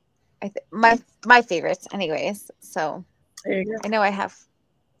two. My favorites, anyways. So I know I have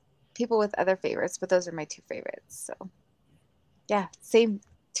people with other favorites, but those are my two favorites. So yeah, same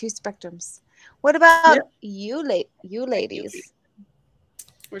two spectrums. What about you ladies?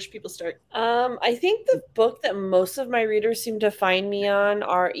 Where should people start? I think the book that most of my readers seem to find me on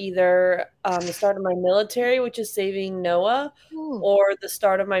are either The Start of My Military, which is Saving Noah, or The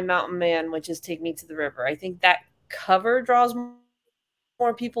Start of My Mountain Man, which is Take Me to the River. I think that cover draws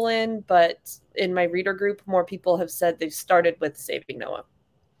more people in, but in my reader group, more people have said they've started with Saving Noah.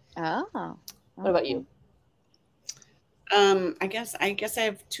 Oh. What about you? I guess I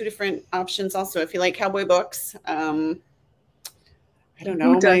have two different options also. If you like cowboy books, I don't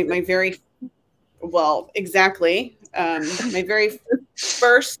know, my very my very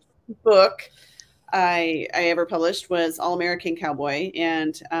first book I ever published was All American Cowboy,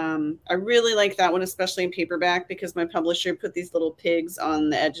 and I really like that one, especially in paperback, because my publisher put these little pigs on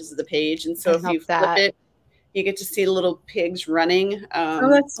the edges of the page, and so if you flip it, you get to see the little pigs running.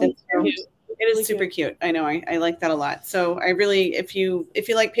 That's so cute. It is super cute. I know. I like that a lot. So I really, if you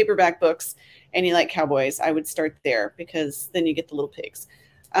like paperback books and you like cowboys, I would start there, because then you get the little pigs.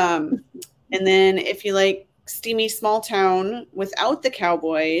 And then if you like steamy small town without the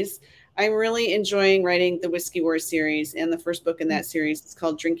cowboys, I'm really enjoying writing the Whiskey War series, and the first book in that series is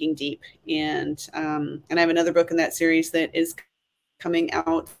called Drinking Deep, and I have another book in that series that is coming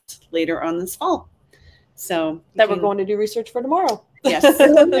out later on this fall. So that we're going to do research for tomorrow. Yes,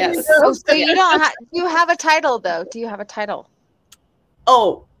 yes. Oh, so you don't do you have a title though? Do you have a title?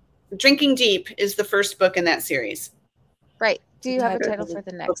 Oh, Drinking Deep is the first book in that series. Right. Do you have a title for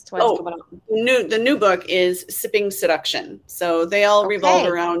the next one? Oh, the new book is Sipping Seduction. So they all revolve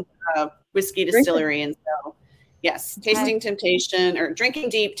around whiskey distillery, and so yes, Tasting Temptation, or Drinking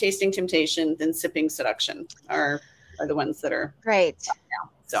Deep, Tasting Temptation, then Sipping Seduction are the ones that are right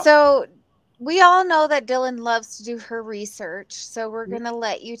now. So we all know that Dylan loves to do her research, so we're going to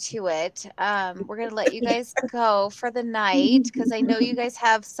let you to it. We're going to let you guys go for the night, because I know you guys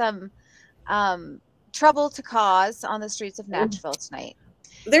have some trouble to cause on the streets of Nashville tonight.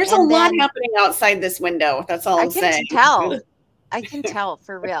 There's a lot happening outside this window. That's all I'm saying. I can tell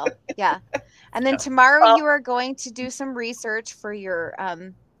for real. Yeah. And then tomorrow you are going to do some research for your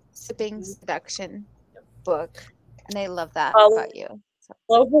Sipping Seduction book. And I love that about you. So.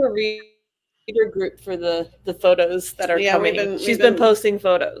 Love her reader group for the photos that are coming. She's been posting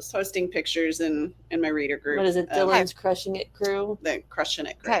photos, posting pictures in my reader group. What is it? Dylan's Crushing It crew. The Crushing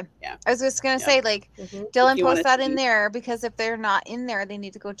It crew. Okay. Yeah. I was just gonna say, like, Dylan post that in there, because if they're not in there, they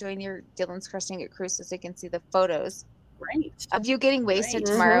need to go join your Dylan's Crushing It crew so they can see the photos. Right. Of you getting wasted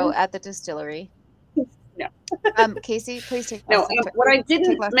tomorrow at the distillery. No. Casey, please take. No, what I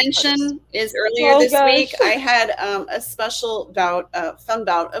didn't mention is earlier this week I had a special fun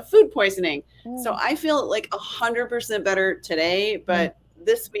bout of food poisoning. So I feel like 100% better today, but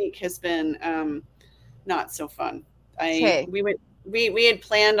this week has been not so fun. We had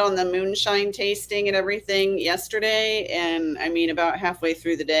planned on the moonshine tasting and everything yesterday, and I mean, about halfway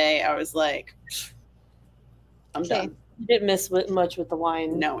through the day, I was like, I'm done. You didn't miss much with the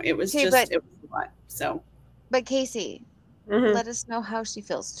wine. No, it was it was a lot. So, but Casey, let us know how she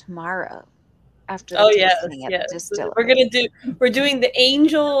feels tomorrow after the tasting at the distillery. We're doing the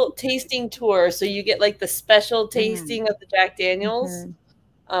Angel tasting tour, so you get like the special tasting of the Jack Daniels.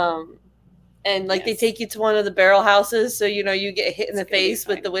 And like they take you to one of the barrel houses, so you know you get hit in the face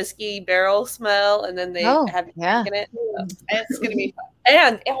with the whiskey barrel smell, and then they have you in it. It's gonna be fun.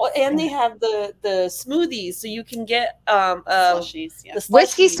 And they have the smoothies, so you can get slushies, the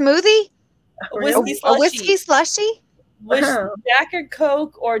whiskey smoothie, a whiskey slushy, Jack and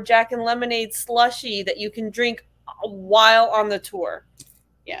Coke or Jack and Lemonade slushy that you can drink while on the tour.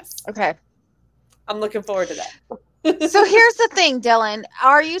 Yes. Okay. I'm looking forward to that. So here's the thing, Dylan.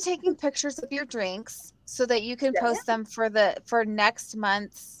 Are you taking pictures of your drinks so that you can post them for next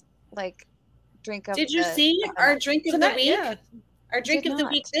month's drink of? Did you see our drink of the week? Yeah. Our drink of the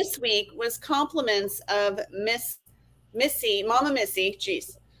week this week was compliments of Mama Missy.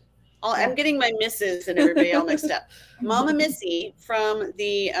 Jeez. I'm getting my misses and everybody all mixed up. Mama Missy from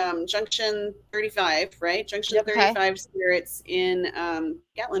the Junction 35, right? Junction 35 Spirits in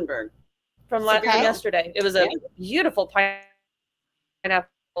Gatlinburg. From yesterday. It was a beautiful pineapple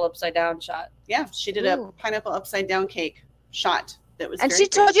upside down shot. Yeah, she did a pineapple upside down cake shot. That was and she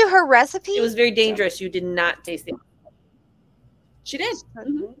told you her recipe? It was very dangerous. So. You did not taste it. She did.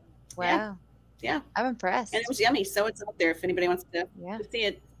 Mm-hmm. Wow. Yeah. I'm impressed. And it was yummy. So it's up there if anybody wants to see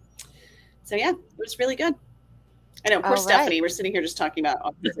it. So yeah, it was really good. I know, poor Stephanie. We're sitting here just talking about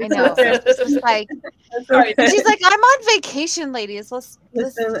all this. I know. It's like, she's like, I'm on vacation, ladies. Let's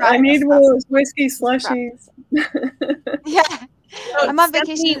I need one of those whiskey slushies. Yeah. I'm on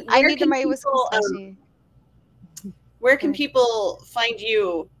vacation. I need my whiskey slushie. Where can people find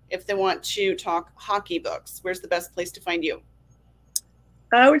you if they want to talk hockey books? Where's the best place to find you?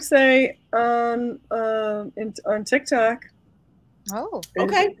 I would say on TikTok. Oh,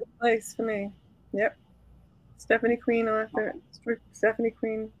 okay. Good place for me. Yep. Stephanie Queen author. Stephanie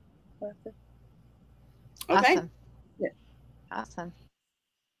Queen author. Okay. Awesome. Yeah. Awesome.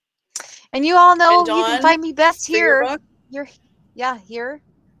 And you all know you can find me best here. Here.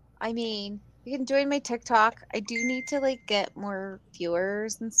 I mean, you can join my TikTok. I do need to get more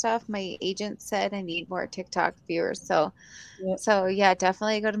viewers and stuff. My agent said I need more TikTok viewers. So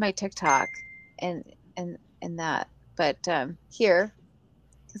definitely go to my TikTok and that. But here,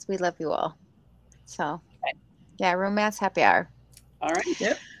 because we love you all. So romance happy hour. All right.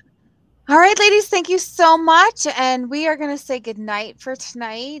 Yep. All right, ladies, thank you so much. And we are going to say goodnight for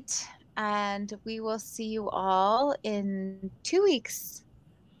tonight. And we will see you all in 2 weeks.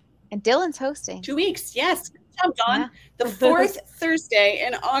 And Dylan's hosting. 2 weeks, yes. Good job, Dawn. Yeah. The 4th Thursday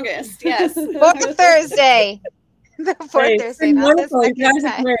in August, yes. 4th Thursday. The 4th Thursday. Wonderful. You guys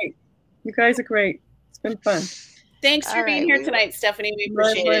are great. You guys are great. It's been fun. Thanks for being here tonight, Stephanie. We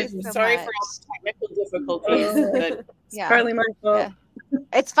appreciate it. So Sorry much. for all the technical difficulties. But It's partly my fault. Yeah.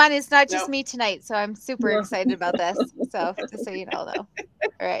 It's fun. It's not just me tonight, so I'm super excited about this. So just so you all know.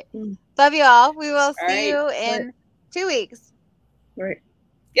 All right. Love you all. We will see you in 2 weeks. Right.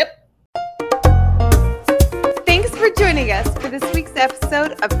 Yep. Thanks for joining us for this week's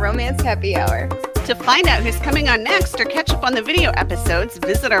episode of Romance Happy Hour. To find out who's coming on next or catch up on the video episodes,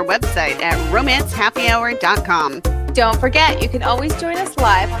 visit our website at romancehappyhour.com. Don't forget, you can always join us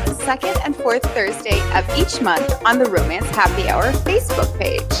live on the second and fourth Thursday of each month on the Romance Happy Hour Facebook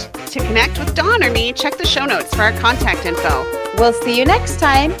page. To connect with Dawn or me, check the show notes for our contact info. We'll see you next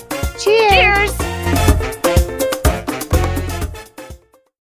time. Cheers! Cheers!